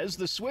Messer says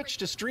the switch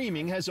to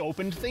streaming has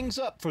opened things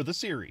up for the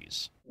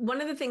series.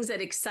 One of the things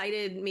that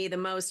excited me the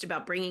most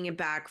about bringing it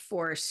back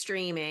for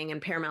streaming,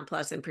 and Paramount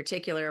Plus in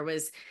particular,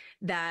 was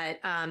that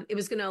it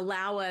was going to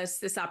allow us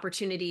this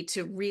opportunity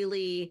to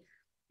really,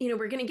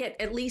 we're going to get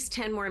at least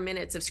 10 more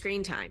minutes of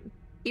screen time.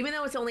 Even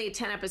though it's only a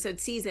 10-episode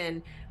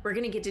season, we're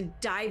going to get to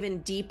dive in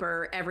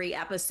deeper every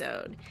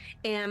episode.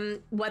 And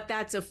what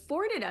that's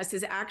afforded us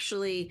is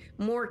actually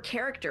more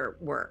character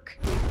work.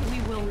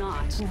 We will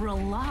not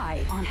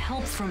rely on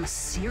help from a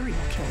serial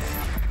killer.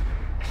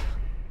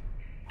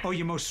 Oh,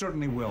 you most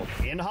certainly will.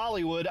 In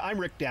Hollywood, I'm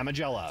Rick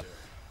Damigella.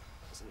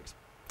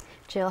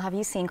 Jill, have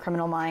you seen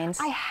Criminal Minds?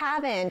 I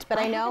haven't, but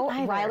I know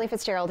Riley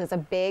Fitzgerald is a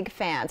big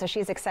fan, so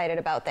she's excited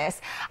about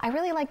this. I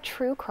really like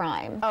true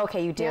crime. Oh,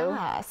 okay, you do?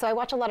 Yeah, so I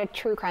watch a lot of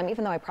true crime,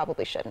 even though I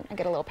probably shouldn't. I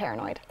get a little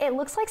paranoid. It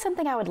looks like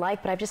something I would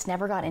like, but I've just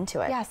never got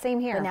into it. Yeah, same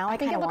here. But now I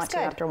think kind it of looks want good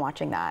to after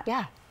watching that.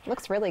 Yeah,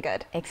 looks really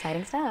good.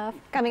 Exciting stuff.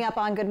 Coming up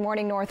on Good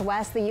Morning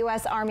Northwest, the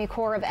U.S. Army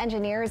Corps of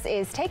Engineers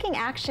is taking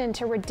action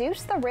to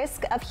reduce the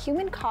risk of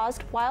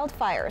human-caused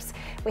wildfires.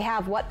 We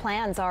have what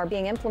plans are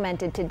being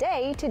implemented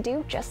today to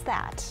do just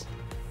that.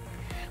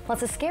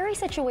 Plus, a scary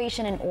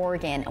situation in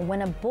Oregon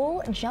when a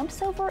bull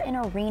jumps over an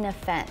arena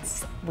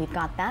fence. We've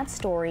got that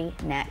story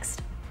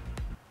next.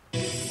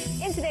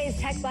 In today's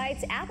Tech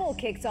Bites, Apple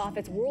kicks off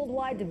its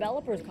Worldwide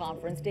Developers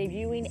Conference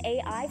debuting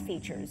AI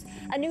features.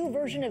 A new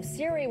version of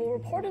Siri will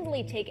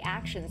reportedly take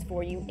actions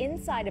for you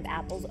inside of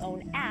Apple's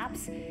own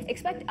apps.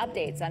 Expect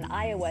updates on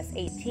iOS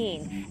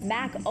 18,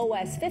 Mac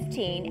OS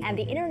 15, and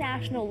the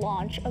international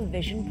launch of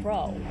Vision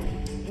Pro.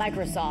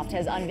 Microsoft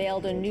has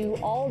unveiled a new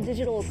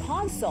all-digital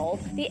console.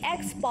 The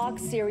Xbox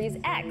Series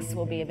X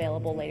will be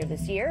available later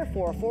this year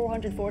for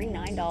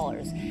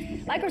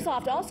 $449.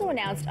 Microsoft also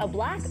announced a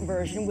black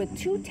version with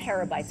 2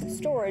 terabytes of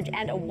storage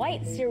and a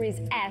white Series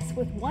S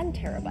with 1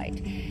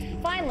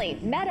 terabyte. Finally,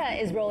 Meta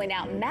is rolling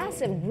out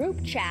massive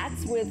group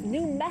chats with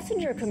new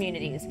messenger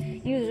communities.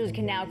 Users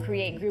can now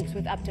create groups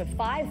with up to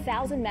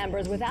 5,000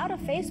 members without a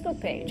Facebook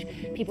page.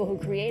 People who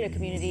create a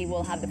community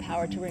will have the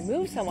power to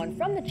remove someone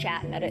from the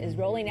chat. Meta is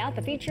rolling out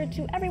the feature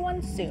to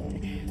everyone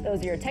soon.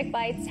 Those are your Tech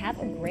Bites. Have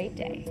a great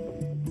day.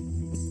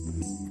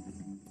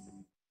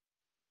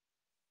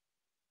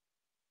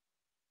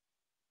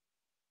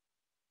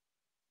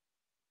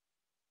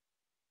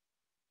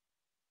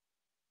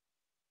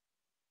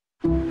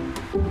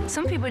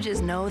 Some people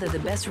just know that the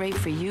best rate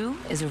for you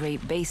is a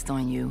rate based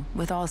on you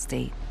with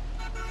Allstate.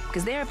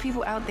 Because there are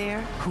people out there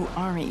who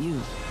aren't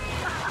you.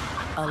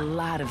 A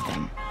lot of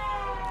them.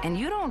 And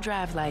you don't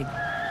drive like,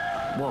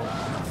 whoa.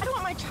 I don't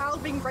want my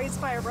child being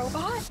raised by a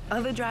robot.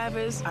 Other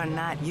drivers are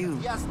not you.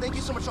 Yes, thank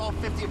you so much to all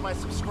 50 of my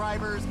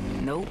subscribers.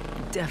 Nope,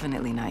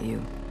 definitely not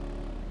you.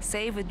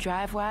 Save with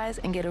DriveWise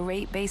and get a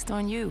rate based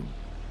on you.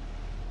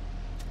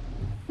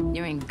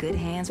 You're in good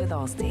hands with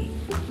Allstate.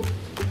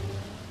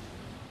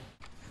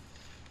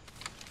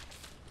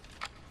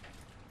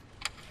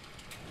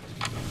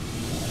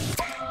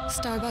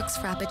 Starbucks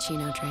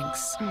Frappuccino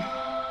drinks.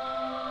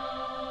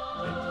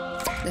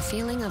 The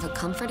feeling of a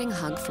comforting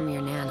hug from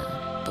your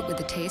Nana, but with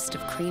the taste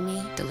of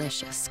creamy,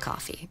 delicious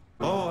coffee.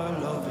 Oh, I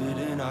love it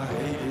and I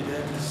hate it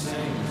at the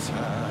same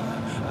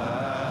time.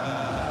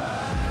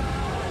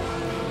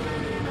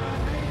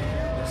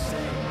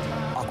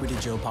 Acqua di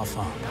Gio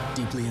Parfum,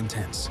 deeply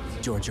intense,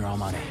 Giorgio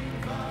Armani.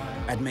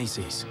 At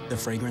Macy's, the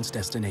fragrance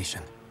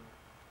destination.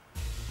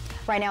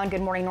 Right now in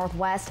Good Morning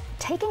Northwest,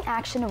 taking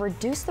action to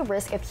reduce the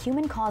risk of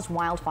human-caused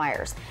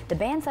wildfires. The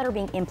bans that are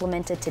being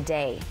implemented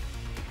today.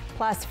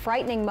 Plus,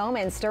 frightening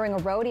moments during a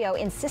rodeo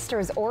in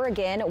Sisters,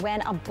 Oregon,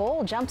 when a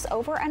bull jumps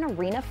over an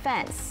arena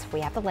fence.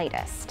 We have the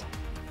latest.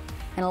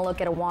 And a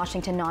look at a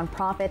Washington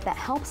nonprofit that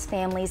helps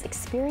families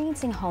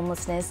experiencing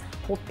homelessness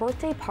hold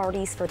birthday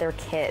parties for their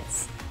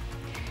kids.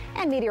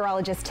 And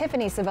meteorologist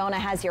Tiffany Savona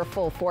has your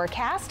full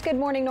forecast. Good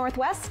Morning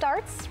Northwest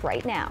starts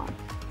right now.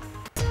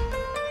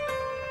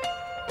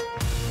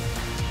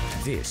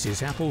 This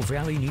is Apple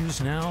Valley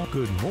News Now.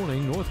 Good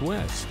morning,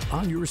 Northwest,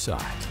 on your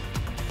side.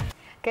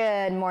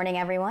 Good morning,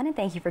 everyone, and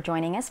thank you for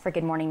joining us for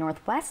Good Morning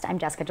Northwest. I'm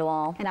Jessica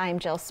Jalal. And I'm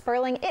Jill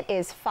Sperling. It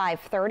is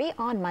 5:30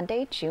 on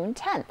Monday, June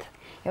 10th.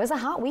 It was a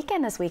hot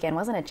weekend this weekend,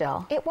 wasn't it,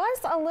 Jill? It was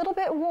a little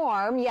bit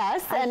warm,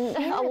 yes, and a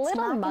little it's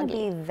not muggy.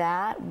 Going to be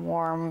that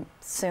warm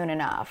soon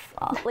enough.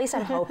 At least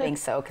I'm hoping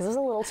so, because it was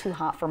a little too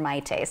hot for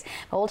my taste.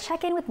 But we'll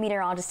check in with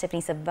meteorologist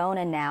Tiffany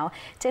Savona now.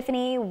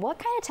 Tiffany, what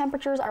kind of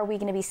temperatures are we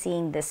going to be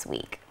seeing this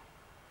week?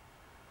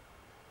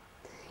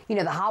 You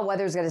know, the hot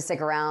weather is going to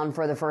stick around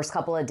for the first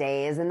couple of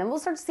days, and then we'll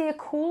start to see a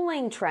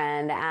cooling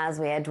trend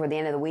as we head toward the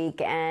end of the week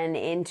and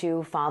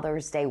into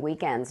Father's Day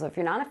weekend. So if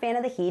you're not a fan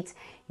of the heat,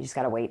 you just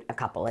got to wait a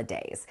couple of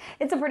days.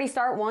 It's a pretty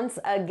start once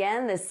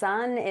again. The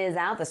sun is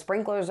out. The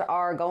sprinklers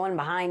are going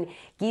behind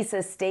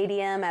Giza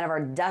Stadium. Out of our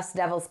Dust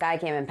Devils Sky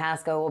Cam in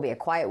Pasco, will be a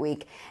quiet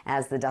week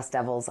as the Dust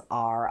Devils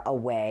are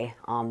away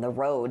on the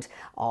road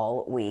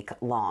all week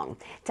long.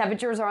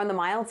 Temperatures are on the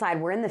mild side.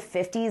 We're in the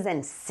 50s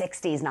and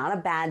 60s. Not a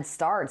bad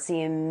start. So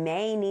you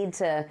may need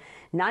to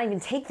not even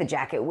take the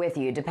jacket with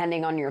you,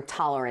 depending on your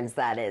tolerance,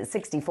 that is.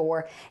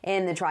 64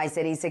 in the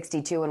Tri-Cities,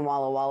 62 in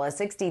Walla Walla,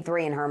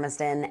 63 in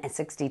Hermiston, and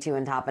 62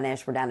 in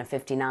Toppenish. We're down to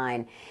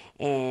 59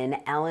 in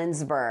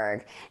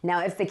Ellensburg. Now,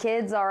 if the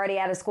kids are already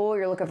out of school,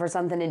 you're looking for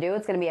something to do,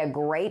 it's going to be a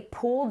great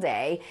pool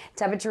day.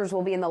 Temperatures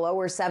will be in the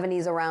lower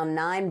 70s around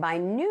 9. By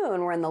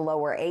noon, we're in the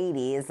lower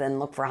 80s, and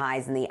look for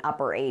highs in the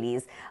upper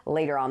 80s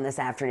later on this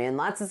afternoon.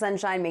 Lots of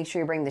sunshine. Make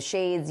sure you bring the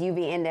shades.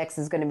 UV index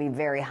is going to be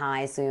very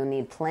high, so you'll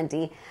need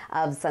plenty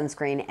of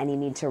sunscreen, and you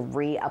need to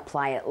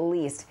reapply at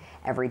least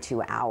every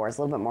 2 hours,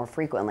 a little bit more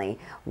frequently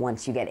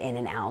once you get in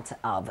and out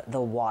of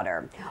the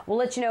water. We'll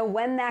let you know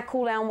when that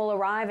cool down will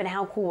arrive and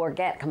how cool we'll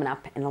get coming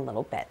up in a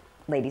little bit.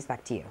 Ladies,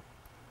 back to you.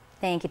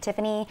 Thank you,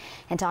 Tiffany.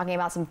 And talking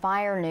about some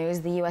fire news,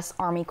 the U.S.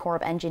 Army Corps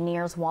of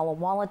Engineers Walla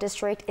Walla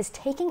District is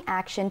taking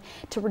action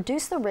to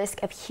reduce the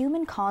risk of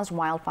human-caused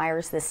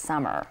wildfires this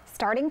summer.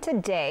 Starting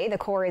today, the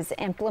Corps is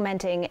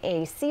implementing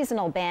a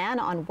seasonal ban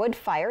on wood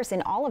fires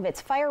in all of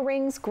its fire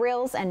rings,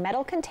 grills, and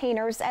metal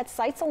containers at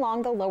sites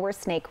along the lower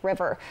Snake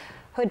River.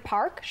 Hood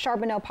Park,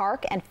 Charbonneau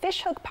Park, and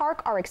Fishhook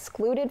Park are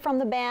excluded from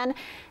the ban.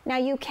 Now,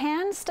 you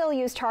can still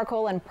use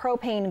charcoal and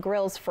propane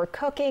grills for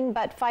cooking,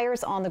 but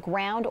fires on the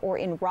ground or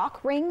in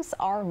rock rings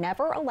are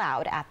never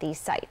allowed at these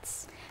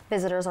sites.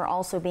 Visitors are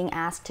also being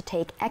asked to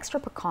take extra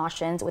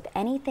precautions with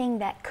anything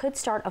that could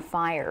start a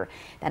fire.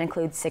 That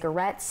includes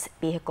cigarettes,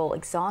 vehicle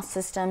exhaust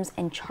systems,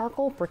 and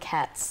charcoal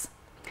briquettes.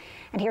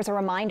 And here's a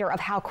reminder of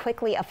how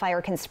quickly a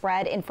fire can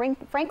spread. In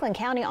Franklin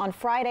County on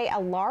Friday, a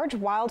large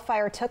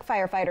wildfire took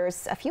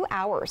firefighters a few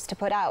hours to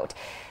put out.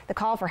 The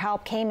call for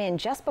help came in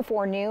just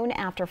before noon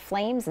after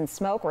flames and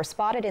smoke were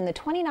spotted in the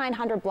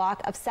 2900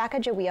 block of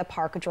Sacagawea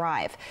Park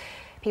Drive.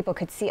 People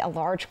could see a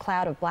large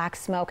cloud of black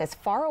smoke as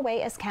far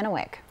away as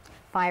Kennewick.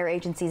 Fire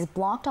agencies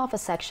blocked off a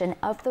section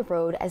of the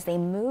road as they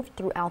moved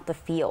throughout the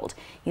field,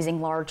 using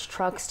large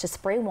trucks to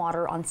spray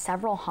water on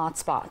several hot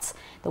spots.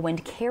 The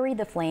wind carried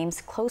the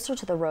flames closer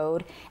to the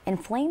road,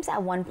 and flames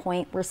at one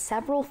point were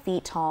several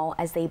feet tall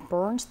as they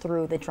burned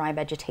through the dry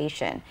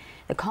vegetation.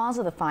 The cause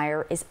of the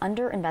fire is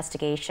under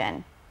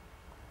investigation.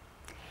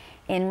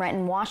 In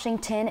Renton,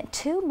 Washington,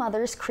 two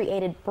mothers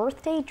created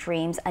Birthday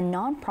Dreams, a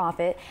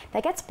nonprofit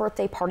that gets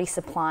birthday party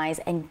supplies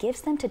and gives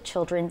them to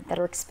children that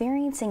are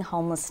experiencing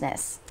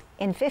homelessness.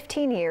 In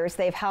 15 years,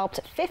 they've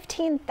helped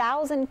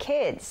 15,000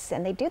 kids,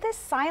 and they do this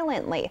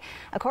silently.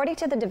 According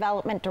to the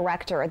development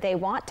director, they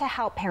want to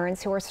help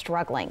parents who are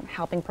struggling,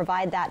 helping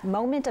provide that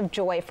moment of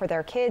joy for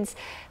their kids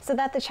so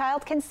that the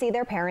child can see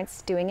their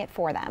parents doing it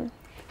for them.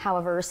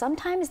 However,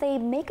 sometimes they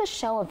make a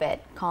show of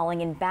it,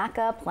 calling in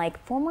backup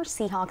like former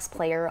Seahawks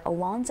player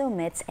Alonzo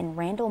Mitz and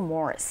Randall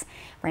Morris.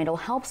 Randall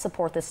helps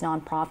support this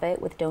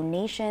nonprofit with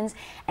donations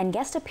and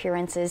guest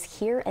appearances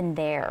here and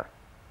there.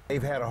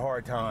 They've had a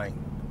hard time.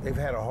 They've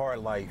had a hard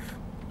life.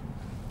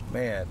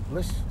 Man,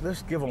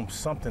 let's give them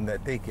something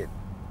that they could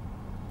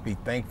be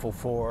thankful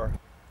for.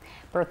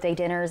 Birthday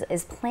Dinners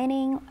is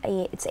planning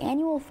its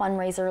annual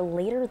fundraiser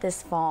later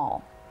this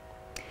fall.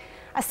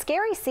 A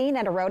scary scene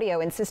at a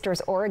rodeo in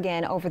Sisters,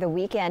 Oregon over the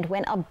weekend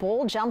when a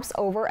bull jumps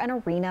over an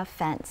arena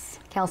fence.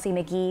 Kelsey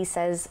McGee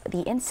says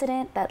the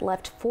incident that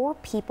left 4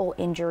 people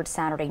injured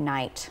Saturday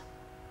night.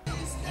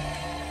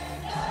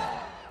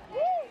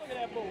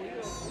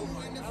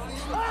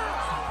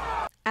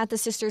 At the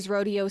Sisters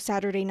Rodeo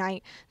Saturday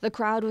night, the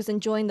crowd was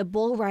enjoying the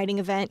bull riding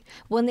event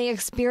when they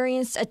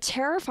experienced a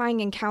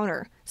terrifying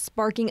encounter,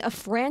 sparking a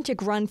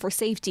frantic run for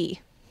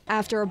safety.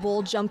 After a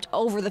bull jumped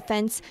over the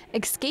fence,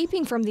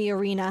 escaping from the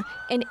arena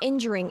and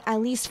injuring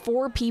at least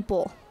 4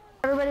 people.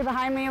 Everybody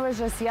behind me was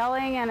just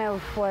yelling, and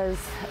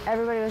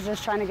everybody was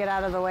just trying to get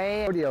out of the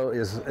way. Rodeo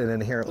is an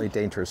inherently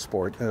dangerous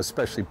sport,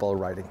 especially bull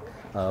riding.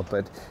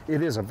 But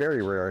it is a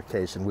very rare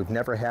occasion. We've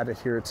never had it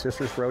here at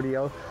Sisters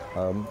Rodeo.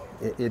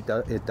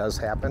 It does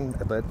happen,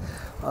 but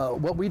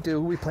what we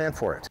do, we plan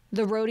for it.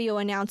 The rodeo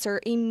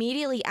announcer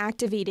immediately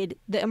activated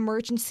the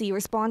emergency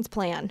response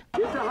plan.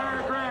 Get to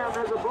higher ground.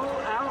 There's a bull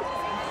out.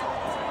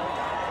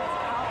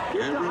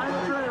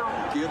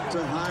 Everybody get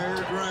to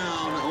higher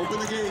ground. Open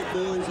the gate,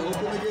 boys.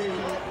 Open the gate.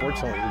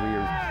 Fortunately,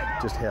 we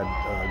just had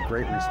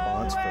great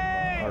response from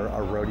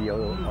our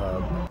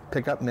rodeo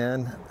pickup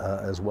men,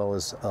 as well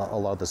as a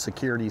lot of the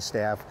security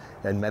staff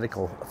and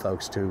medical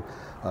folks to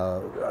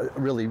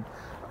really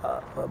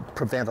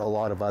prevent a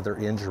lot of other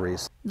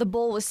injuries. The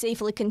bull was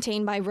safely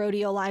contained by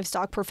rodeo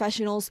livestock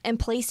professionals and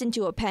placed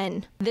into a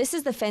pen. This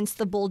is the fence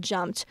the bull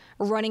jumped,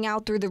 running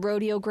out through the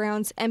rodeo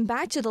grounds and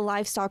back to the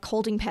livestock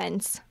holding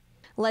pens.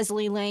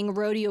 Leslie Lang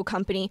Rodeo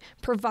Company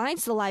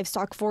provides the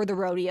livestock for the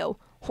rodeo,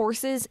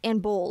 horses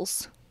and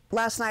bulls.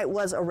 Last night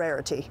was a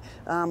rarity.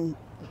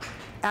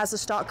 As a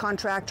stock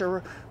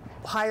contractor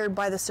hired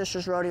by the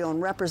Sisters Rodeo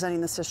and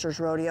representing the Sisters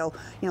Rodeo,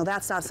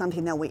 that's not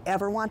something that we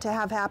ever want to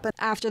have happen.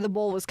 After the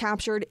bull was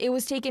captured, it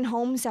was taken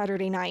home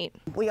Saturday night.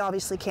 We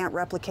obviously can't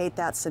replicate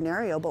that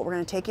scenario, but we're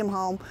going to take him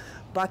home,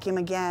 buck him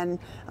again,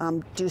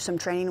 do some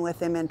training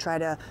with him, and try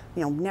to,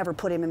 never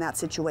put him in that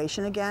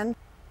situation again.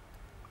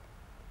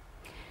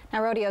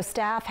 Now, rodeo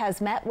staff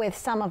has met with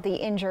some of the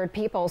injured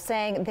people,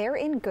 saying they're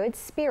in good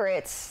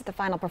spirits. The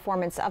final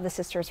performance of the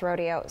Sisters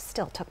Rodeo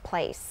still took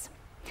place.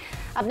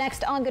 Up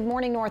next on Good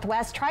Morning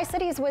Northwest,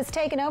 Tri-Cities was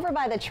taken over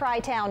by the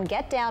Tri-Town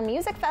Get Down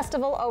Music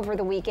Festival over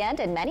the weekend,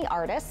 and many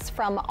artists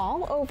from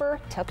all over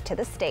took to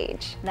the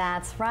stage.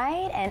 That's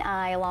right, and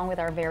I, along with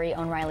our very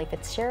own Riley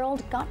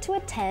Fitzgerald, got to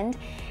attend.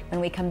 When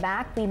we come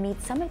back, we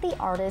meet some of the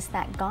artists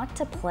that got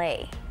to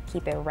play.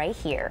 Keep it right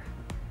here.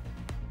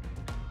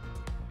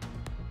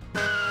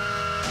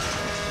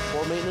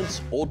 Poor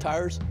maintenance, old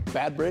tires,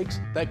 bad brakes,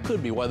 that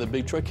could be why the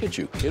big truck hit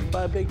you. Hit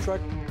by a big truck?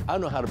 I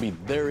know how to be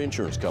their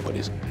insurance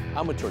companies.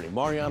 I'm attorney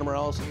Mariano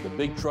Morales, the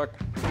big truck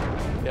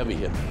heavy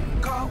hitter.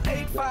 Call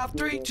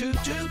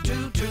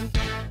 853-2222.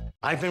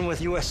 I've been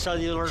with U.S.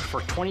 Cellular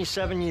for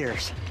 27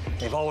 years.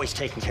 They've always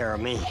taken care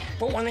of me.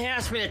 But when they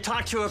asked me to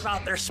talk to you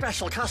about their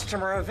special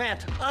customer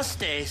event, Us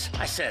Days,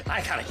 I said, I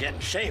gotta get in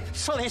shape.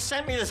 So they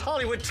sent me this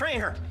Hollywood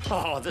trainer.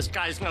 Oh, this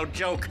guy's no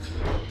joke.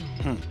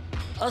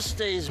 Us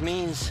Days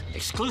means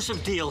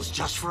exclusive deals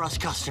just for us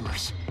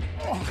customers.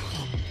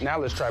 Now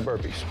let's try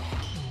burpees.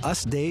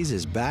 Us Days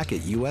is back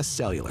at U.S.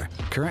 Cellular.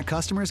 Current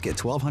customers get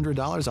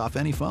 $1,200 off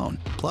any phone,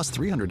 plus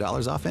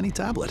 $300 off any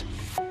tablet.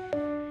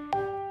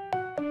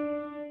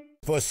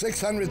 For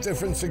 600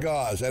 different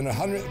cigars and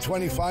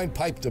 120 fine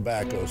pipe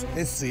tobaccos,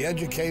 it's The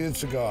Educated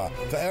Cigar.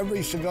 For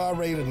every cigar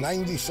rated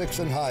 96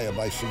 and higher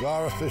by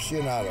Cigar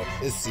Aficionado,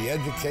 it's The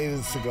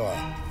Educated Cigar.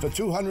 For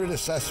 200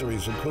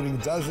 accessories, including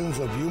dozens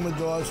of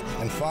humidors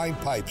and fine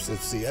pipes,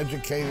 it's The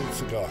Educated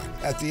Cigar.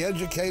 At The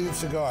Educated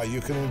Cigar, you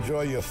can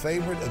enjoy your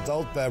favorite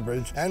adult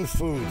beverage and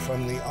food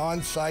from the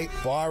on-site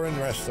bar and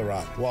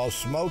restaurant while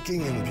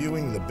smoking and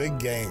viewing the big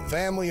game.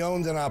 Family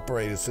owned and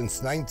operated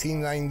since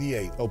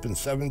 1998, open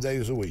 7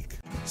 days a week.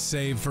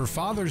 Save for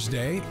Father's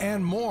Day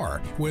and more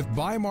with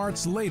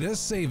Bi-Mart's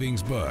latest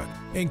savings book,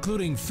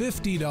 including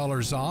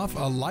 $50 off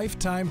a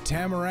Lifetime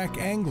Tamarack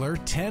Angler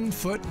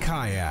 10-foot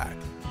kayak.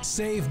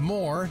 Save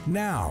more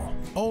now,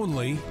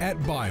 only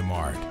at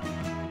Bi-Mart.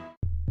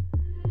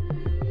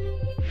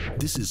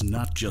 This is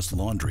not just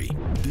laundry.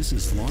 This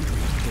is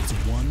laundry that's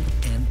one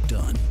and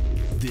done.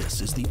 This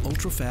is the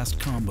ultra-fast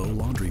combo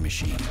laundry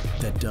machine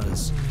that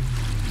does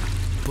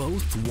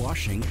both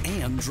washing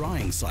and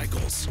drying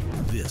cycles.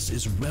 This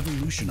is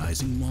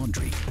revolutionizing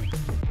laundry.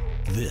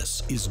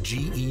 This is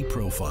GE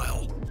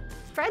Profile.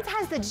 Fred's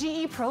has the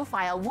GE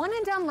Profile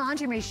one-and-done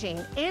laundry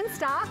machine in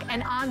stock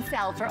and on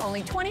sale for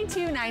only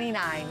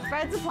 $22.99.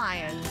 Fred's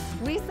Appliance.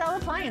 We sell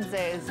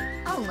appliances,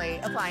 only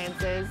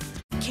appliances.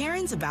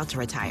 Karen's about to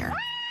retire.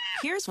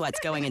 Here's what's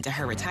going into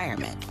her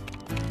retirement.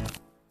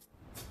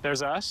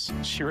 There's us.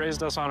 She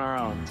raised us on our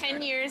own.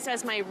 10 years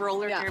as my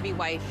roller derby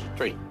wife.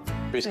 3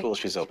 preschools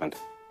she's opened.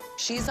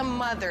 She's a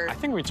mother. I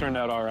think we turned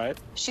out all right.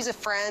 She's a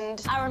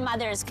friend. Our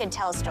mothers could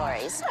tell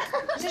stories.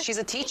 She's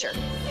a teacher.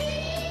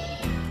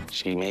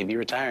 She may be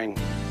retiring,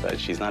 but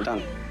she's not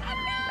done.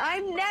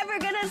 I'm never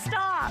gonna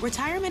stop.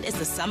 Retirement is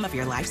the sum of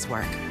your life's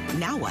work.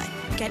 Now what?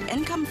 Get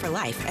income for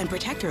life and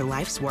protect your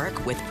life's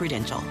work with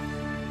Prudential.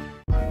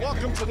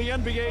 Welcome to the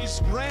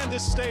NBA's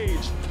grandest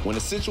stage. When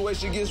the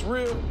situation gets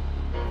real,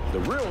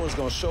 the real one's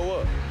gonna show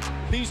up.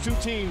 These two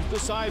teams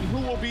decide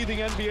who will be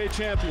the NBA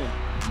champion.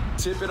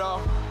 Tip it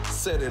off,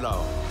 set it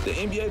off. The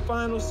NBA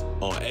Finals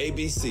on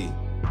ABC.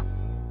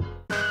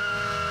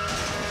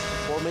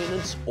 Poor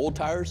maintenance, old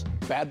tires,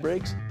 bad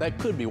brakes, that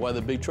could be why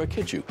the big truck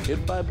hit you.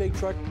 Hit by a big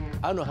truck?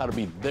 I know how to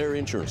be their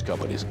insurance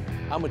companies.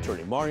 I'm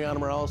attorney Mariano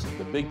Morales,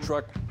 the big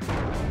truck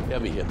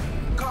heavy hitter.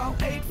 Call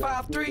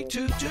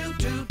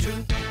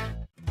 853-2222.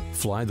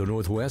 Fly the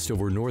Northwest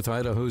over North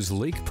Idaho's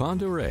Lake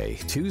Pend Oreille,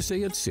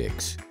 Tuesday at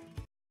 6.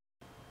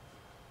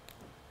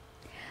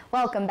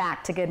 Welcome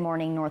back to Good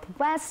Morning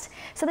Northwest.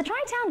 So the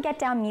Tri-Town Get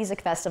Down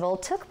Music Festival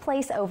took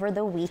place over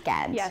the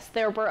weekend. Yes,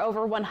 there were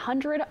over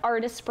 100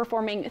 artists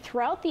performing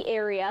throughout the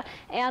area,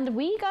 and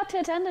we got to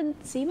attend and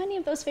see many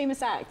of those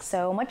famous acts.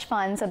 So much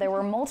fun. So there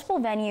were multiple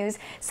venues,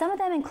 some of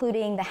them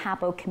including the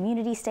Hapo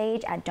Community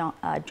Stage at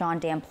John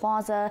Dam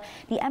Plaza,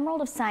 the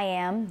Emerald of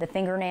Siam, the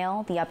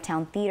Fingernail, the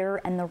Uptown Theater,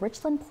 and the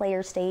Richland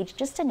Players Stage,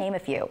 just to name a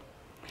few.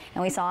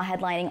 And we saw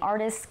headlining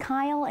artists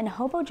Kyle and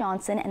Hobo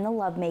Johnson and the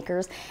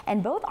Lovemakers,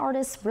 and both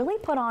artists really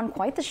put on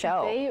quite the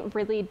show. They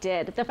really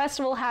did. The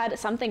festival had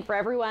something for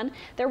everyone.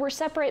 There were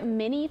separate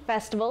mini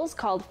festivals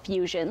called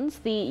Fusions.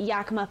 The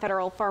Yakima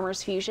Federal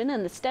Farmers Fusion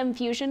and the STEM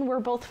Fusion were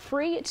both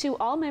free to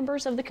all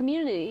members of the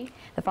community.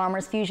 The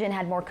Farmers Fusion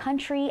had more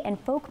country and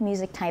folk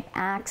music type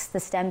acts. The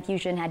STEM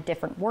Fusion had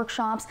different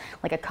workshops,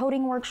 like a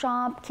coding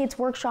workshop, kids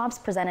workshops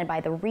presented by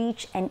The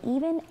Reach, and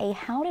even a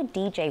how to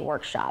DJ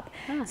workshop.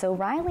 So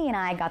Riley and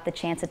I got the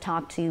chance to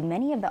talk to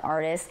many of the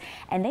artists,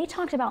 and they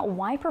talked about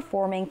why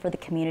performing for the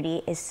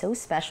community is so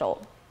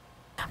special.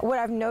 What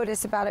I've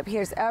noticed about up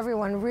here is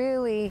everyone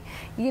really,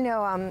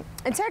 in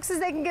Texas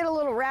they can get a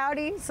little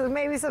rowdy, so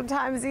maybe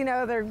sometimes,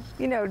 they're,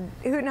 hooting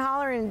and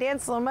hollering and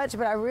dancing a little much,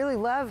 but I really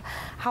love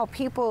how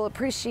people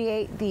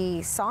appreciate the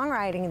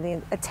songwriting and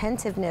the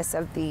attentiveness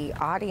of the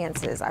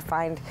audiences. I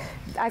find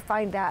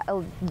that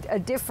a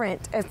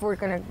different, if we're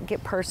going to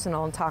get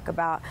personal and talk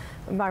about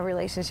my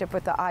relationship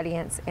with the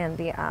audience and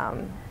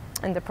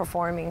the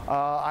performing.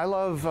 I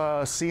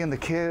love seeing the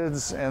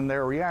kids and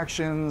their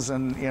reactions,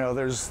 and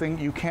there's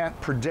things you can't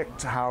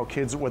predict how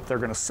kids, what they're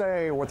going to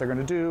say or what they're going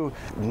to do.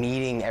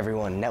 Meeting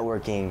everyone,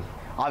 networking.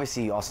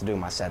 Obviously, also doing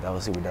my set, that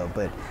was super dope.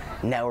 But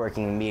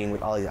networking, meeting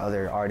with all these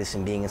other artists,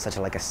 and being in such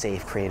a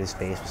safe, creative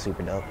space was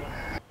super dope.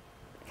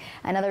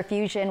 Another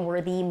fusion were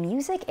the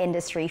music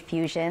industry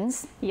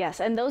fusions.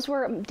 Yes, and those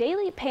were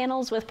daily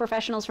panels with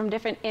professionals from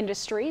different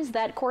industries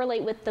that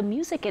correlate with the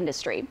music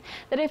industry.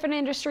 The different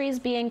industries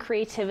being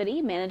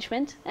creativity,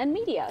 management, and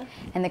media.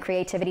 And the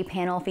creativity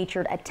panel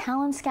featured a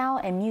talent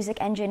scout and music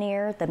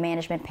engineer. The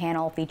management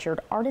panel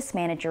featured artist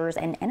managers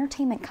and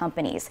entertainment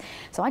companies.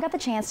 So I got the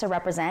chance to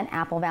represent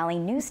Apple Valley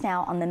News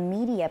Now on the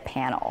media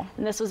panel.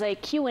 And this was a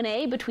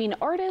Q&A between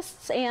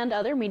artists and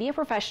other media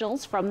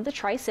professionals from the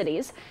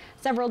Tri-Cities.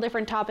 Several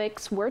different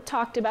topics were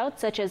talked about,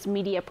 such as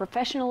media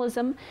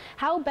professionalism,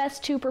 how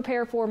best to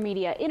prepare for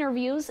media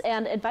interviews,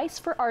 and advice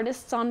for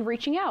artists on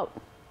reaching out.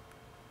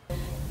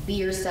 Be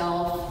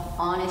yourself,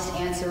 honest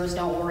answers,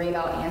 don't worry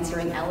about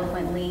answering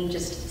eloquently,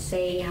 just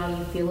say how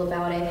you feel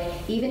about it.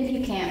 Even if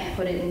you can't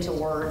put it into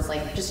words,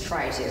 just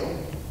try to.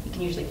 You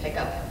can usually pick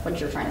up what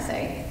you're trying to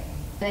say.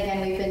 And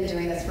again, we've been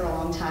doing this for a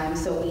long time,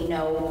 so we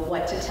know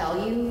what to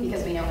tell you,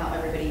 because we know how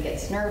everybody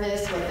gets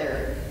nervous, what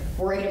they're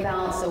worried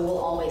about, so we'll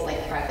always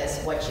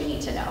preface what you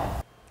need to know.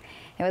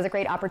 It was a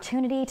great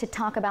opportunity to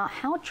talk about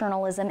how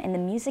journalism and the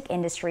music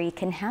industry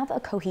can have a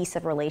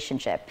cohesive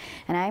relationship.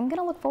 And I'm going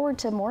to look forward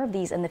to more of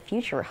these in the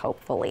future,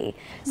 hopefully.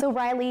 So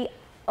Riley,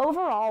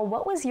 overall,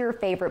 what was your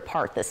favorite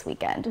part this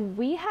weekend?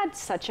 We had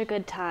such a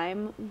good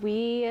time.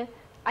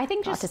 I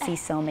think just to see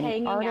so many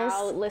hanging artists.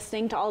 out,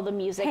 listening to all the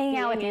music. Hanging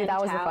out with you, that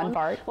was the fun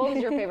part. What was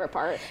your favorite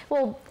part?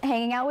 Well,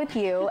 hanging out with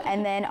you,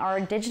 and then our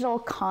digital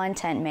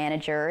content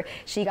manager,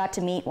 she got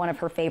to meet one of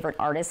her favorite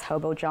artists,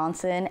 Hobo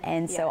Johnson,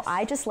 and so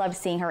I just loved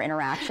seeing her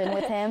interaction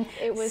with him.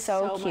 It was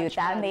so cute. much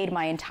That fun. made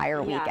my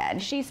entire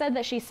weekend. She said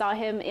that she saw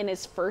him in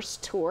his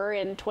first tour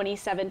in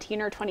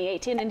 2017 or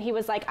 2018, and he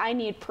was like, I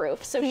need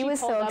proof. So he she was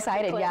pulled so up the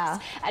excited, clips, yeah.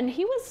 And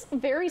he was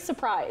very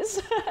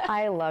surprised.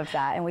 I love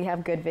that, and we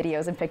have good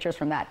videos and pictures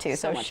from that too.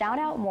 So shout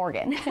out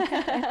Morgan.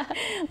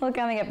 Well,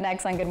 coming up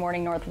next on Good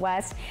Morning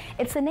Northwest,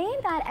 it's the name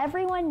that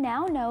everyone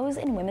now knows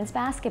in women's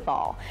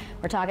basketball.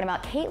 We're talking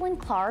about Caitlin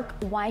Clark,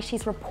 why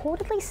she's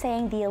reportedly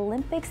saying the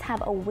Olympics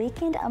have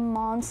awakened a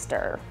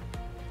monster.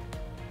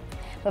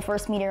 But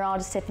first,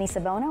 meteorologist Tiffany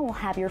Savona will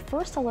have your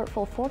first alert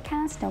full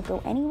forecast. Don't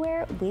go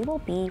anywhere. We will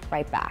be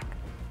right back.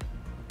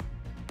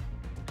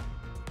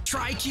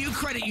 Tri-Q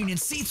Credit Union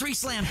C3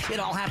 Slam. It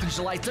all happens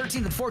July 13th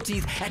and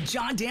 14th at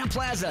John Dam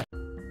Plaza.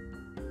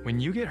 When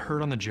you get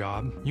hurt on the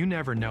job, you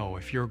never know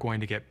if you're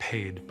going to get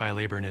paid by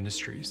Labor and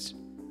Industries.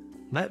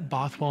 Let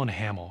Bothwell and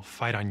Hamill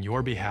fight on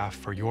your behalf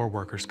for your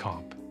workers'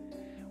 comp.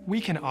 We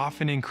can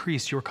often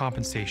increase your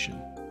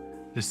compensation.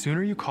 The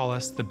sooner you call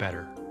us, the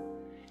better.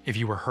 If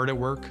you were hurt at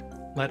work,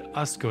 let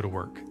us go to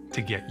work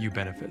to get you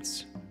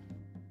benefits.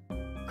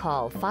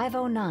 Call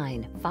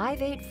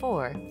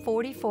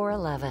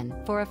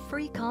 509-584-4411 for a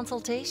free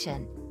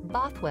consultation.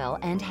 Bothwell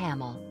and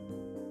Hamill.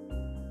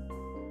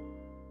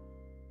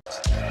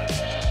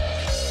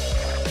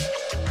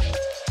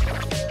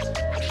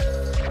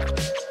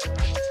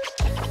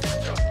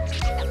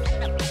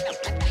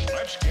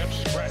 Let's get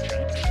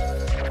scratching.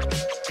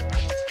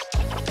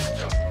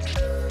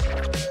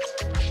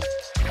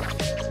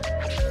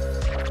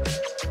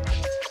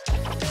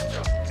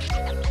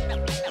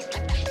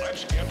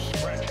 Let's get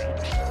scratching.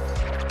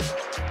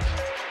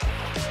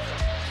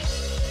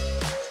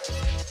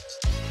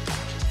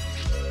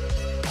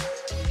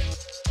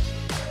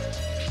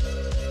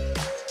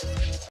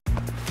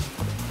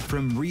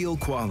 From real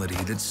quality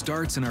that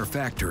starts in our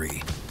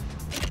factory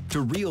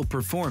to real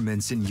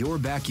performance in your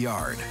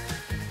backyard,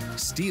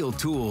 Stihl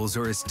tools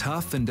are as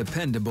tough and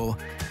dependable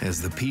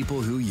as the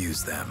people who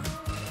use them.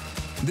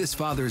 This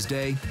Father's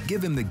Day,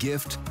 give him the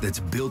gift that's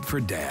built for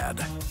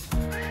Dad.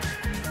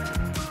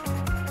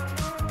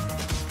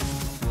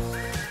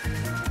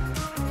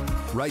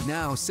 Right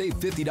now, save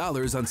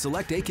 $50 on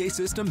select AK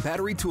System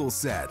battery tool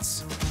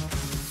sets.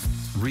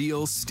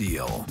 Real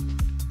Stihl.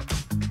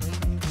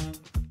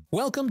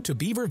 Welcome to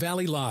Beaver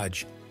Valley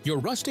Lodge, your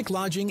rustic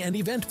lodging and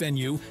event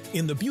venue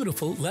in the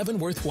beautiful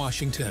Leavenworth,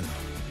 Washington.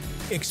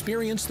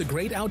 Experience the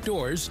great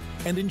outdoors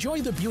and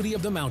enjoy the beauty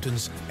of the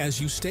mountains as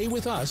you stay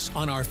with us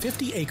on our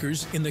 50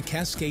 acres in the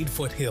Cascade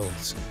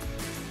Foothills.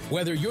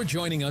 Whether you're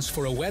joining us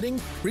for a wedding,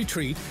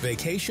 retreat,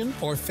 vacation,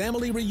 or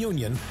family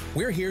reunion,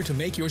 we're here to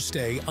make your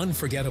stay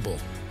unforgettable.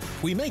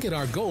 We make it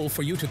our goal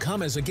for you to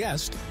come as a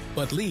guest,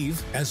 but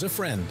leave as a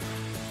friend.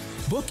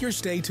 Book your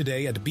stay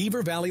today at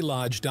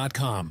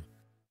beavervalleylodge.com.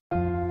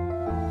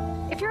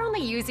 If you're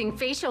only using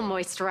facial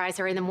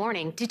moisturizer in the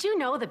morning, did you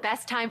know the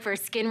best time for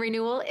skin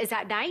renewal is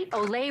at night?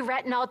 Olay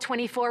Retinol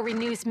 24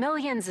 renews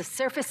millions of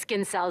surface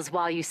skin cells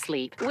while you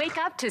sleep. Wake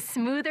up to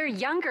smoother,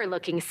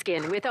 younger-looking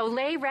skin with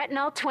Olay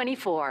Retinol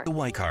 24. The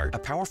Y Card, a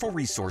powerful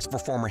resource for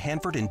former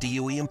Hanford and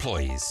DOE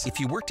employees. If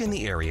you worked in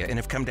the area and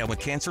have come down with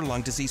cancer,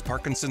 lung disease,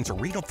 Parkinson's, or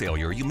renal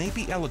failure, you may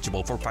be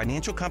eligible for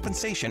financial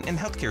compensation and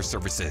healthcare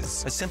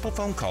services. A simple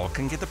phone call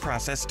can get the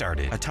process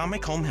started.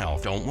 Atomic Home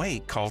Health. Don't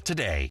wait. Call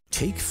today.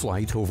 Take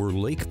flight over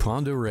Lake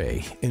Pend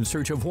Oreille in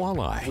search of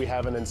walleye. We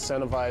have an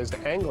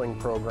incentivized angling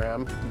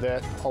program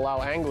that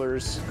allow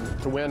anglers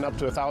to win up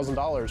to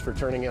 $1,000 for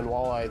turning in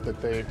walleye that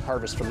they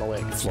harvest from the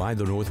lake. Fly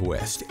the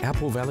Northwest.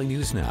 Apple Valley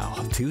News Now,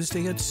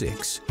 Tuesday at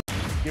 6.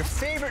 Your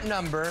favorite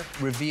number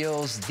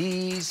reveals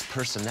these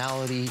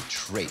personality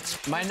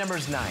traits. My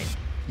number's 9.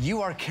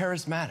 You are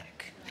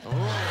charismatic.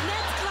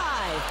 Next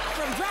live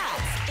from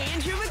Bratz,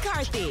 Andrew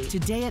McCarthy.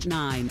 Today at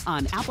 9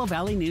 on Apple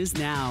Valley News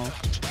Now.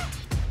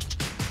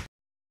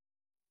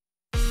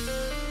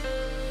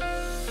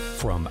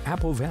 From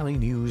Apple Valley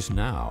News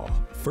Now,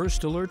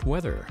 First Alert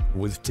Weather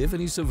with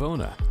Tiffany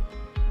Savona.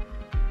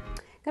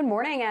 Good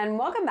morning and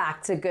welcome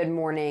back to Good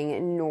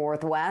Morning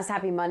Northwest.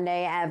 Happy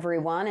Monday,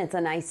 everyone. It's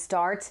a nice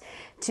start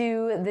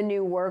to the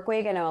new work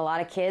week. I know a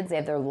lot of kids, they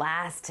have their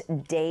last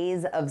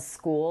days of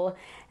school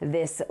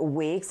this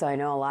week, so I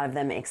know a lot of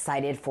them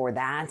excited for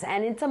that.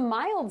 And it's a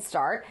mild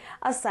start,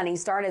 a sunny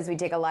start as we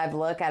take a live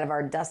look out of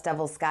our Dust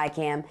Devil Sky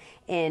Cam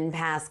in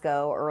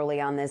Pasco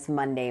early on this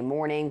Monday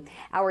morning.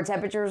 Our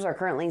temperatures are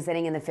currently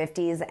sitting in the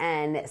 50s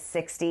and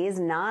 60s.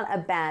 Not a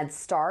bad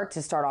start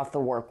to start off the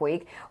work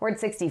week. We're at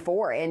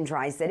 64 in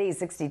Tri-Cities,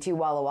 62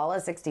 Walla Walla,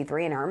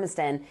 63 in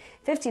Hermiston,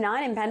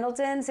 59 in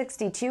Pendleton,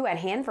 62 at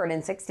Hanford,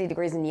 and 60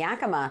 degrees in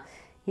Yakima.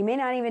 You may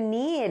not even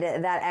need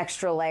that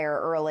extra layer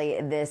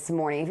early this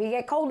morning. If you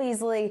get cold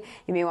easily,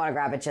 you may want to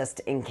grab it just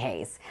in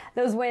case.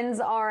 Those winds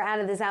are out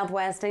of the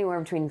southwest, anywhere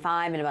between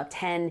 5 and about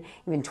 10,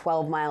 even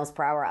 12 miles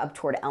per hour up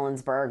toward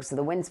Ellensburg. So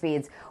the wind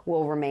speeds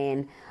will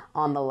remain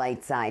on the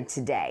light side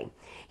today.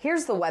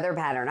 Here's the weather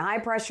pattern. High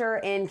pressure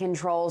in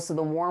control, so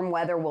the warm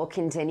weather will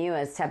continue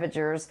as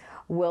temperatures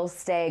will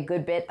stay a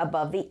good bit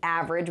above the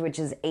average, which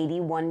is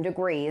 81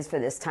 degrees for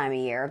this time of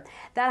year.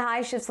 That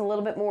high shifts a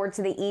little bit more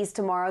to the east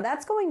tomorrow.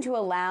 That's going to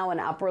allow an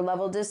upper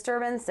level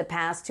disturbance to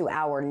pass to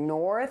our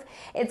north.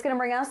 It's going to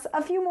bring us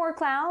a few more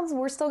clouds.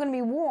 We're still going to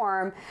be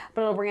warm,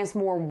 but it'll bring us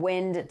more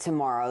wind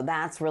tomorrow.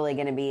 That's really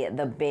going to be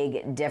the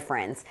big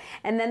difference.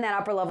 And then that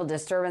upper level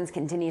disturbance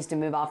continues to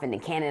move off into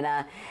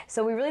Canada.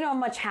 So we really don't have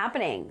much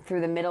happening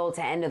through the middle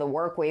to end of the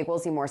work week. We'll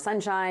see more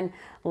sunshine,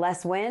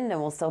 less wind,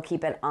 and we'll still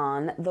keep it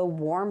on the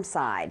warm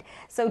side.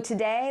 So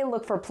today,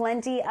 look for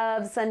plenty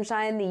of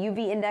sunshine. The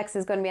UV index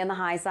is going to be on the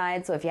high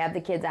side. So if you have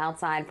the kids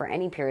outside for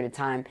any period of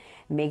time,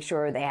 make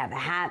sure they have a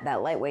hat,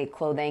 that lightweight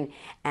clothing,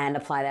 and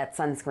apply that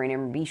sunscreen,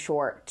 and be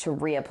sure to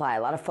reapply. A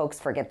lot of folks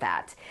forget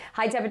that.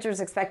 High temperatures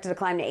expected to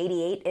climb to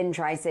 88 in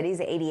Tri-Cities,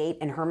 88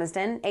 in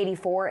Hermiston,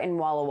 84 in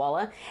Walla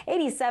Walla,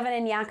 87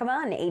 in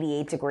Yakima, and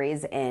 88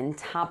 degrees in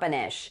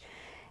Toppenish.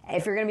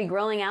 If you're going to be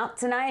grilling out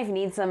tonight, if you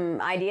need some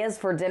ideas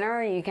for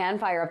dinner, you can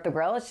fire up the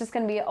grill. It's just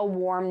going to be a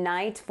warm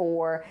night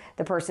for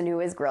the person who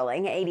is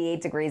grilling. 88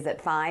 degrees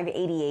at 5,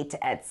 88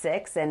 at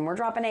 6, and we're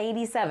dropping to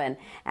 87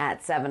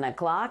 at 7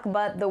 o'clock,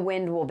 but the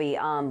wind will be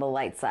on the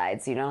light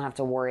side, so you don't have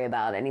to worry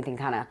about anything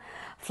kind of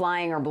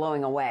flying or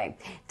blowing away.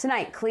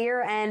 Tonight,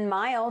 clear and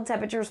mild.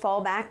 Temperatures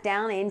fall back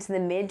down into the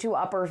mid to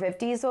upper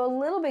 50s, so a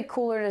little bit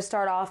cooler to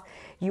start off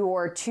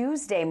your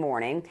Tuesday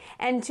morning.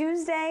 And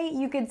Tuesday,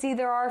 you can see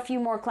there are a few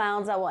more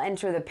clouds that will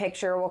enter the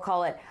picture. We'll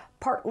call it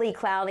partly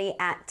cloudy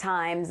at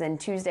times, and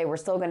Tuesday we're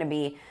still going to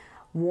be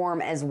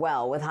warm as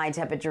well, with high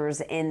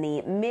temperatures in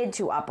the mid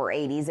to upper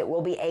 80s. It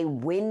will be a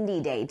windy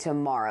day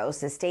tomorrow.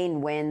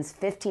 Sustained winds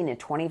 15 to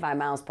 25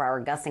 miles per hour,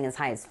 gusting as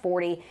high as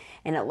 40.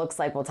 And it looks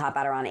like we'll top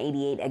out around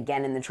 88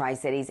 again in the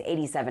Tri-Cities,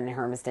 87 in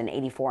Hermiston,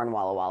 84 in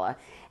Walla Walla,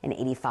 and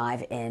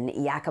 85 in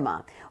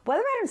Yakima.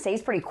 Weather pattern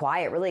stays pretty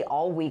quiet really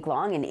all week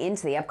long and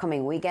into the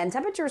upcoming weekend.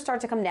 Temperatures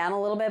start to come down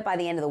a little bit by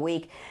the end of the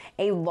week.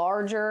 A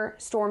larger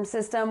storm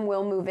system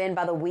will move in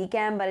by the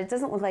weekend, but it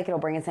doesn't look like it'll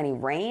bring us any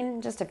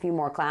rain, just a few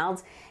more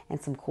clouds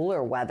and some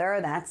cooler weather.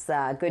 That's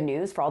good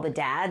news for all the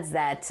dads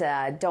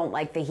that don't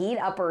like the heat.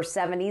 Upper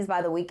 70s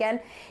by the weekend.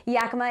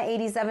 Yakima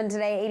 87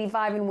 today,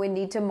 85 and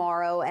windy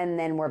tomorrow, and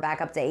then we're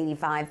back up to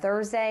 85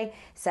 Thursday.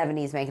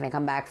 70s making a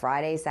comeback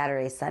Friday,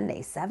 Saturday,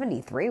 Sunday.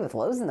 73 with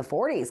lows in the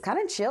 40s. Kind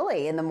of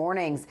chilly in the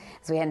mornings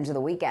as we head into the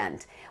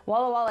weekend.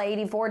 Walla Walla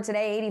 84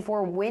 today,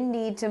 84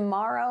 windy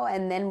tomorrow,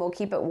 and then we'll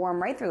keep it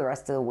warm right through the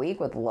rest of the week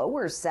with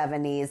lower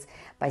 70s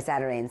by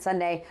Saturday and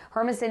Sunday.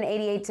 Hermiston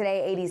 88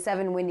 today,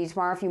 87 windy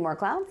tomorrow, a few more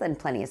clouds and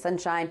plenty of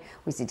sunshine.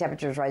 We see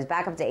temperatures rise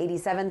back up to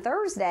 87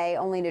 Thursday,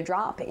 only to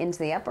drop into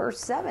the upper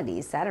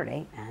 70s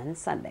Saturday and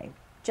Sunday.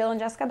 Jill and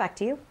Jessica, back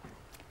to you.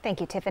 Thank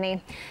you,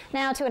 Tiffany.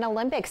 Now to an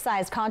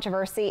Olympic-sized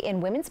controversy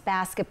in women's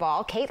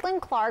basketball.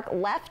 Caitlin Clark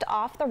left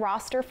off the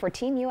roster for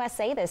Team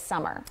USA this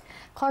summer.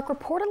 Clark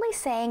reportedly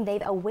saying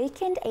they've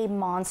awakened a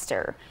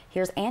monster.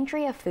 Here's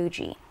Andrea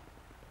Fuji.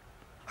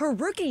 Her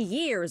rookie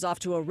year is off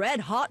to a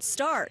red-hot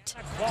start.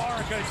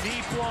 Clark, a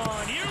deep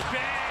one. You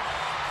bet.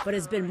 But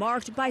has been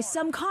marked by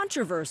some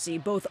controversy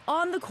both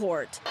on the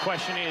court.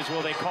 Question is,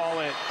 will they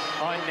call it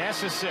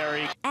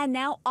unnecessary? And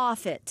now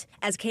off it,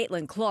 as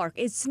Caitlin Clark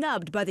is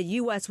snubbed by the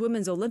U.S.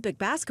 women's Olympic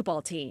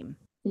basketball team.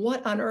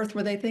 What on earth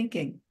were they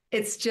thinking?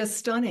 It's just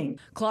stunning.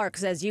 Clark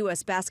says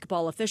U.S.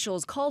 basketball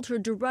officials called her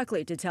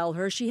directly to tell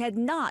her she had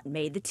not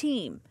made the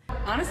team.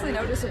 Honestly,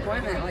 no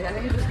disappointment. I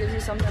think it just gives you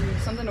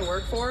something to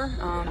work for.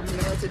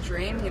 It's a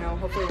dream.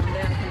 Hopefully one day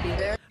I can be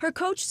there. Her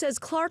coach says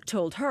Clark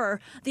told her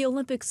the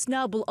Olympic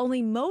snub will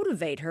only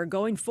motivate her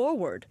going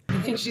forward.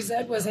 The thing she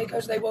said was, "Hey,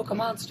 coach, they woke a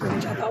monster,"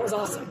 which I thought was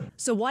awesome.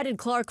 So why did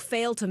Clark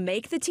fail to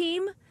make the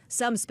team?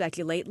 Some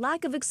speculate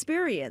lack of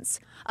experience.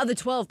 Of the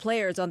 12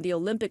 players on the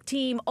Olympic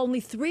team, only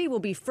 3 will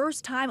be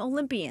first-time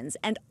Olympians,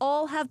 and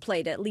all have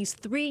played at least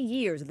 3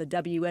 years of the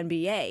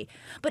WNBA.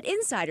 But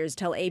insiders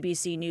tell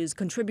ABC News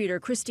contributor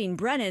Christine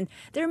Brennan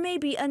there may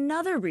be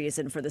another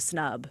reason for the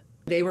snub.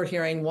 They were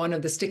hearing one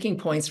of the sticking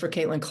points for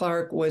Caitlin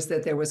Clark was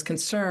that there was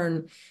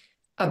concern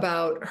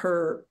about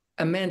her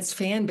immense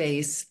fan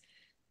base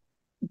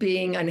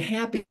being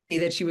unhappy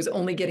that she was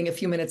only getting a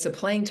few minutes of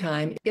playing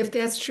time. If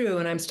that's true,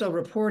 and I'm still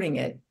reporting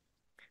it,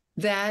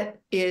 that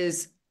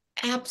is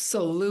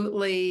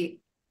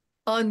absolutely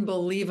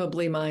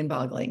unbelievably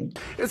mind-boggling.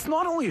 It's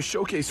not only a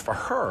showcase for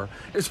her,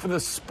 it's for the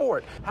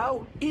sport.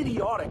 How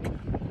idiotic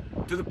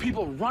do the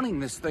people running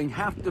this thing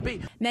have to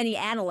be? Many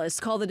analysts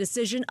call the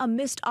decision a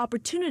missed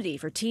opportunity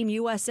for Team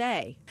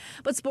USA.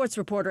 But sports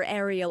reporter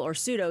Ariel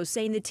Orsuto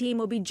saying the team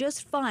will be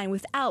just fine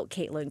without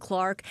Caitlin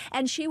Clark,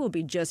 and she will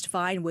be just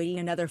fine waiting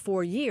another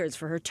 4 years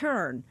for her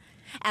turn.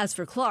 As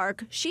for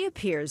Clark, she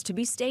appears to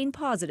be staying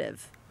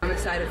positive. I'm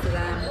excited for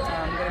them.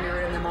 I'm going to be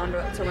rooting them on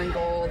to win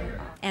gold.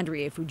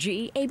 Andrea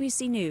Fuji,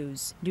 ABC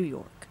News, New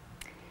York.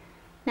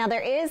 Now,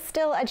 there is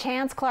still a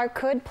chance Clark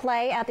could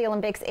play at the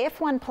Olympics. If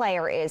one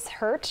player is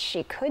hurt,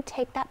 she could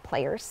take that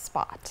player's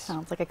spot.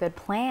 Sounds like a good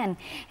plan.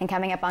 And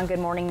coming up on Good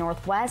Morning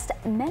Northwest,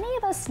 many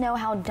of us know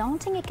how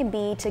daunting it can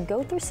be to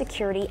go through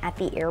security at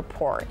the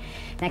airport.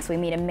 Next, we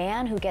meet a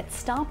man who gets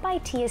stopped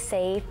by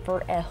TSA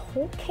for a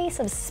whole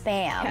case of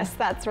spam. Yes,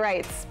 that's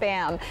right,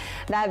 spam.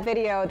 That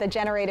video that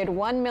generated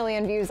 1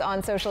 million views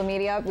on social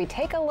media, we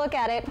take a look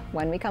at it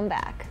when we come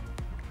back.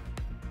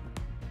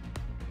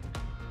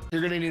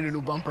 You're gonna need a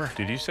new bumper.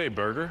 Did you say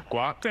burger?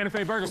 Guac? Santa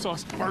Fe burger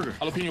sauce. Burger.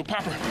 Jalapeno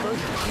pepper. Burger.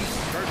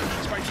 Cheese. Burger.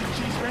 Spicy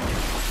cheese bacon.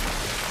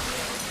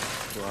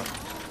 Guac.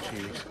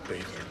 Cheese.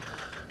 Bacon.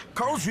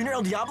 Carl's Jr.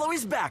 El Diablo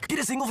is back. Get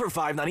a single for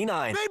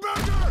 $5.99. Hey,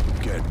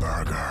 burger! Get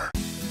burger.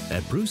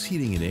 At Bruce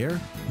Heating and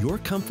Air, your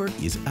comfort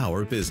is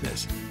our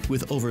business.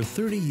 With over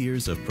 30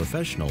 years of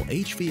professional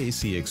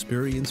HVAC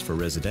experience for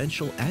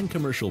residential and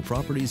commercial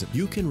properties,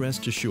 you can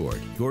rest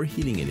assured your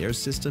heating and air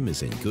system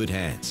is in good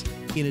hands.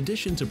 In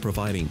addition to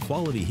providing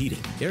quality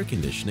heating, air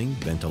conditioning,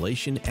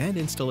 ventilation, and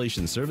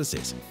installation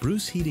services,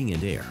 Bruce Heating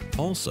and Air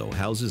also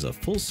houses a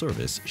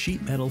full-service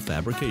sheet metal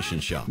fabrication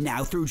shop.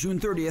 Now through June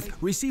 30th,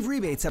 receive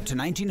rebates up to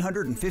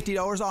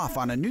 $1,950 off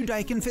on a new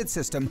Daikin Fit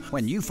system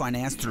when you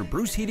finance through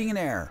Bruce Heating and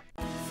Air.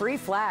 Free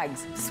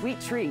flags,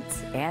 sweet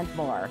treats, and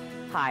more.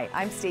 Hi,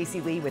 I'm Stacy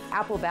Lee with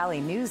Apple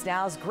Valley News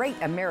Now's Great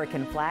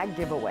American Flag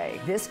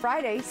Giveaway. This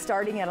Friday,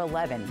 starting at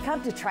 11,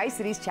 come to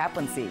Tri-Cities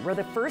Chaplaincy, where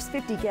the first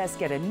 50 guests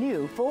get a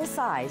new,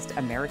 full-sized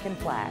American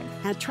flag.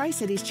 At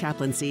Tri-Cities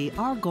Chaplaincy,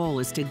 our goal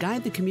is to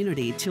guide the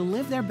community to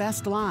live their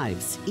best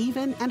lives,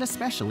 even and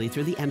especially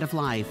through the end of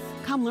life.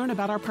 Come learn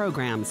about our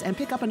programs and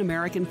pick up an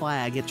American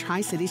flag at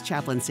Tri-Cities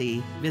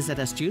Chaplaincy. Visit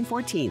us June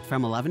 14th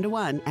from 11 to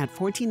 1 at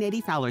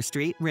 1480 Fowler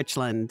Street,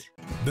 Richland.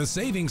 The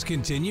savings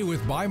continue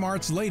with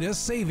Bi-Mart's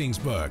latest savings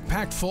book,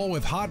 packed full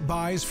with hot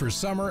buys for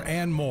summer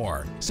and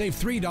more. Save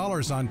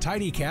 $3 on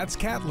Tidy Cat's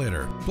cat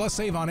litter. Plus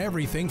save on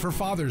everything for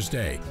Father's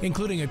Day,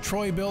 including a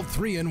Troy-built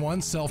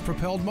 3-in-1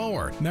 self-propelled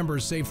mower.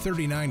 Members save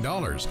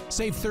 $39.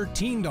 Save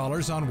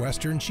 $13 on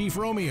Western Chief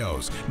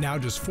Romeos, now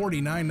just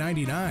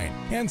 $49.99.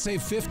 And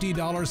save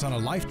 $50 on a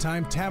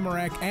Lifetime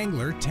Tamarack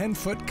Angler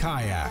 10-foot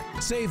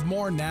kayak. Save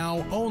more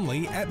now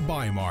only at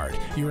Bi-Mart,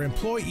 your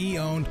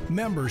employee-owned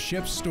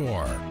membership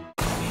store.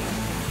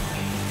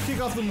 Kick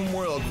off the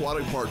Memorial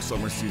Aquatic Park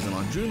summer season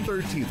on June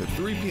 13th at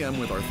 3 p.m.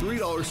 with our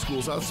 $3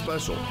 Schools Out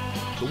special.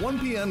 The 1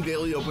 p.m.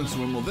 daily open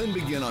swim will then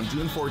begin on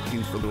June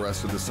 14th for the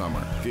rest of the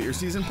summer. Get your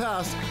season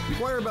pass,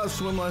 inquire about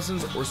swim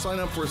lessons, or sign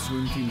up for a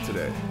swim team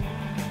today.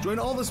 Join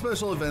all the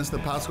special events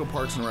that Pasco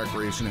Parks and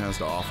Recreation has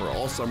to offer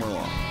all summer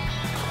long.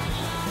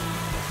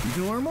 You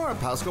can learn more at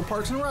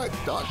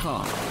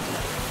PascoParksandRec.com.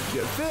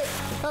 Get fit,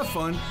 have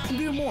fun, and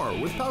do more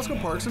with Pasco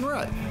Parks and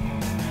Rec.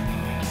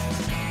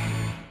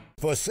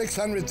 For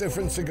 600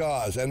 different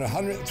cigars and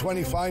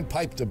 120 fine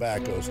pipe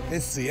tobaccos,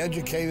 it's The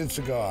Educated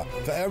Cigar.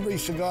 For every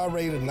cigar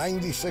rated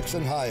 96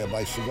 and higher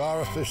by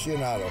Cigar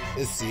Aficionado,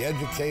 it's The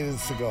Educated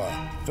Cigar.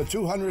 For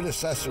 200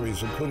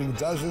 accessories, including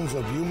dozens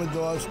of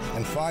humidors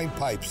and fine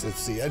pipes,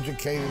 it's The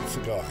Educated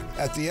Cigar.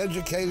 At The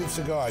Educated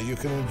Cigar, you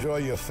can enjoy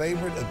your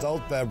favorite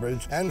adult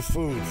beverage and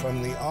food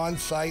from the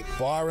on-site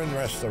bar and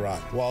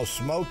restaurant while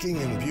smoking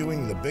and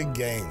viewing the big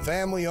game.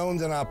 Family owned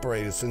and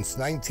operated since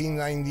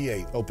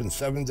 1998, open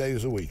 7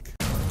 days a week.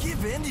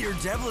 Give in to your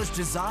devilish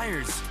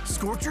desires.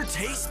 Scorch your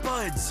taste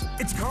buds.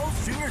 It's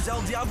Carl's Jr.'s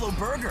El Diablo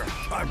Burger.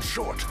 I'm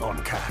short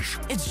on cash.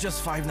 It's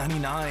just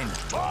 $5.99.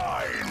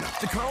 Fine.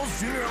 The Carl's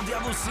Jr. El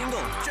Diablo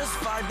single, just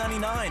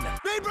 $5.99.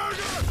 Big burger.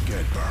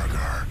 Get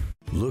burger.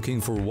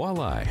 Looking for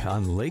walleye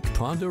on Lake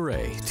Pend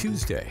Oreille,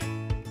 Tuesday.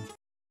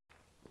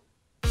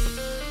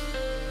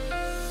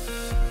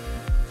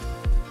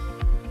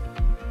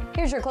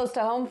 Here's your close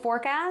to home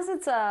forecast.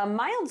 It's a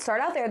mild start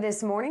out there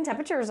this morning.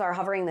 Temperatures are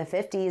hovering the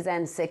 50s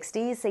and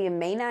 60s, so you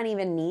may not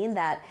even need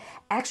that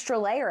extra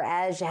layer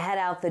as you head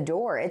out the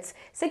door. It's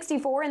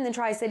 64 in the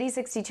Tri-Cities,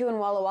 62 in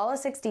Walla Walla,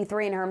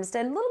 63 in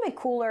Hermiston, a little bit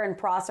cooler in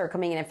Prosser,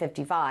 coming in at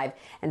 55,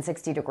 and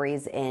 60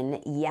 degrees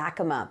in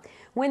Yakima.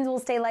 Winds will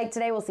stay light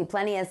today. We'll see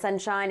plenty of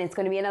sunshine. It's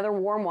going to be another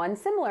warm one,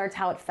 similar to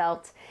how it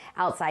felt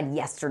outside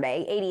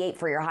yesterday. 88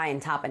 for your high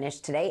in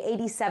Toppenish today,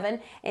 87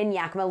 in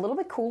Yakima, a little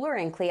bit cooler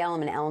in Cle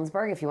Elum and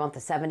Ellensburg. If you want the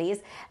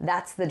 70s,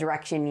 that's the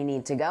direction you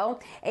need to go.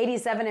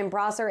 87 in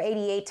Prosser,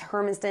 88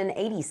 Hermiston,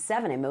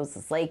 87 in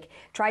Moses Lake.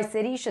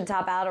 Tri-City should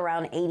top out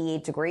around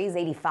 88 degrees,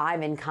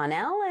 85 in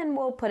Connell, and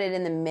we'll put it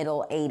in the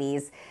middle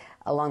 80s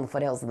along the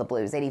foothills of the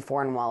Blues.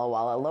 84 in Walla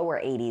Walla,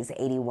 lower 80s,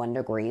 81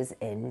 degrees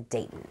in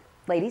Dayton.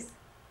 Ladies?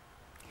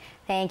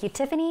 Thank you,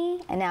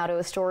 Tiffany. And now to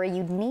a story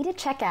you need to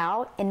check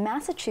out. In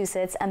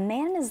Massachusetts, a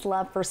man and his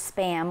love for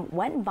Spam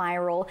went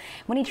viral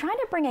when he tried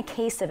to bring a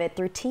case of it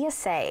through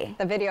TSA.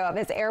 The video of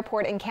his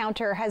airport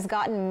encounter has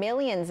gotten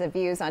millions of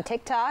views on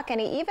TikTok, and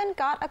he even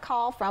got a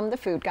call from the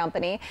food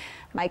company.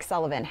 Mike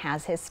Sullivan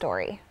has his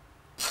story.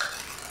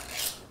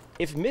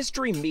 If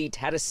mystery meat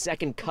had a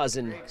second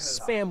cousin,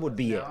 Spam would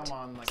be it.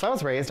 So I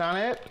was raised on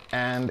it,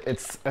 and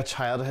it's a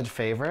childhood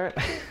favorite.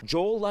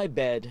 Joel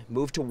Libed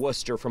moved to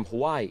Worcester from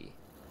Hawaii.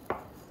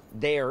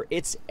 There,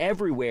 it's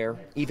everywhere,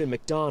 even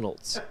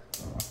McDonald's.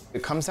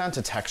 It comes down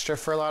to texture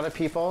for a lot of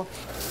people.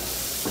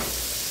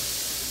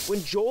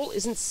 When Joel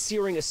isn't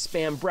searing a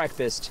Spam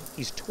breakfast,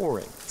 he's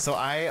touring. So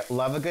I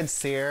love a good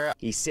sear.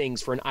 He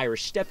sings for an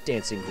Irish step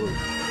dancing group.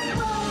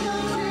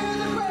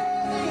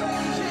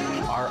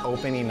 Our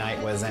opening night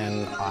was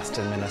in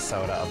Austin,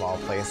 Minnesota, of all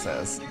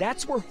places.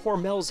 That's where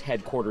Hormel's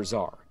headquarters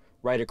are.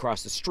 Right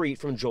across the street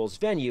from Joel's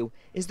venue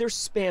is their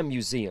Spam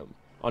museum.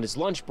 On his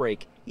lunch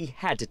break, he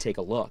had to take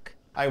a look.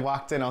 I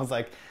walked in, I was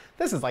like,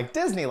 this is like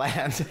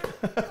Disneyland.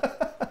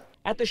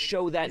 At the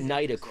show that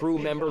night, a crew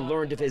member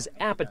learned of his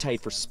appetite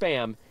for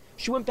Spam.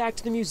 She went back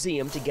to the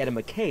museum to get him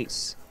a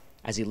case.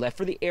 As he left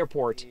for the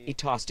airport, he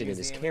tossed it in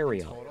his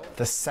carry-on.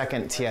 The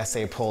second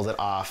TSA pulled it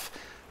off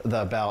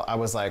the belt, I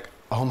was like,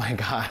 oh my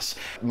gosh.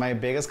 My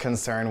biggest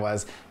concern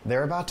was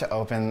they're about to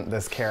open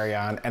this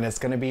carry-on and it's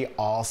gonna be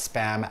all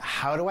Spam.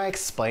 How do I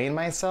explain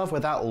myself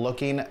without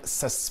looking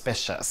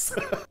suspicious?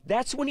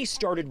 That's when he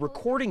started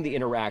recording the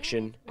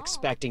interaction,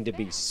 expecting to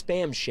be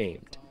Spam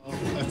shamed.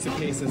 That's a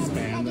case of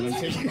Spam that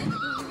I'm taking.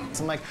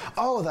 So I'm like,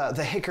 oh,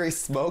 the hickory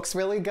smoke's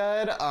really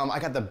good. I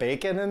got the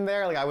bacon in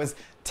there. Like, I was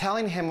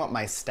telling him what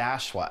my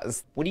stash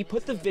was. When he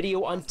put the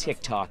video on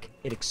TikTok,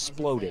 it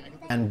exploded.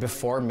 And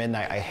before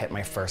midnight, I hit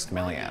my first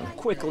million.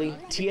 Quickly,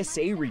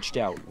 TSA reached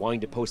out, wanting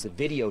to post the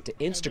video to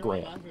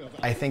Instagram.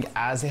 I think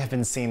as they have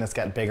been seeing this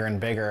get bigger and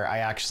bigger, I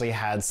actually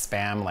had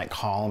Spam like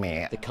call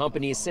me. The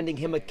company is sending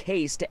him a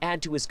case to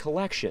add to his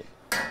collection.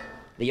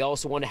 They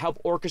also want to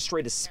help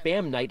orchestrate a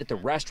Spam night at the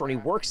restaurant he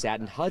works at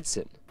in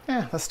Hudson.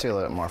 Yeah, let's do a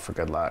little bit more for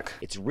good luck.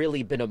 It's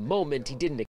really been a moment he didn't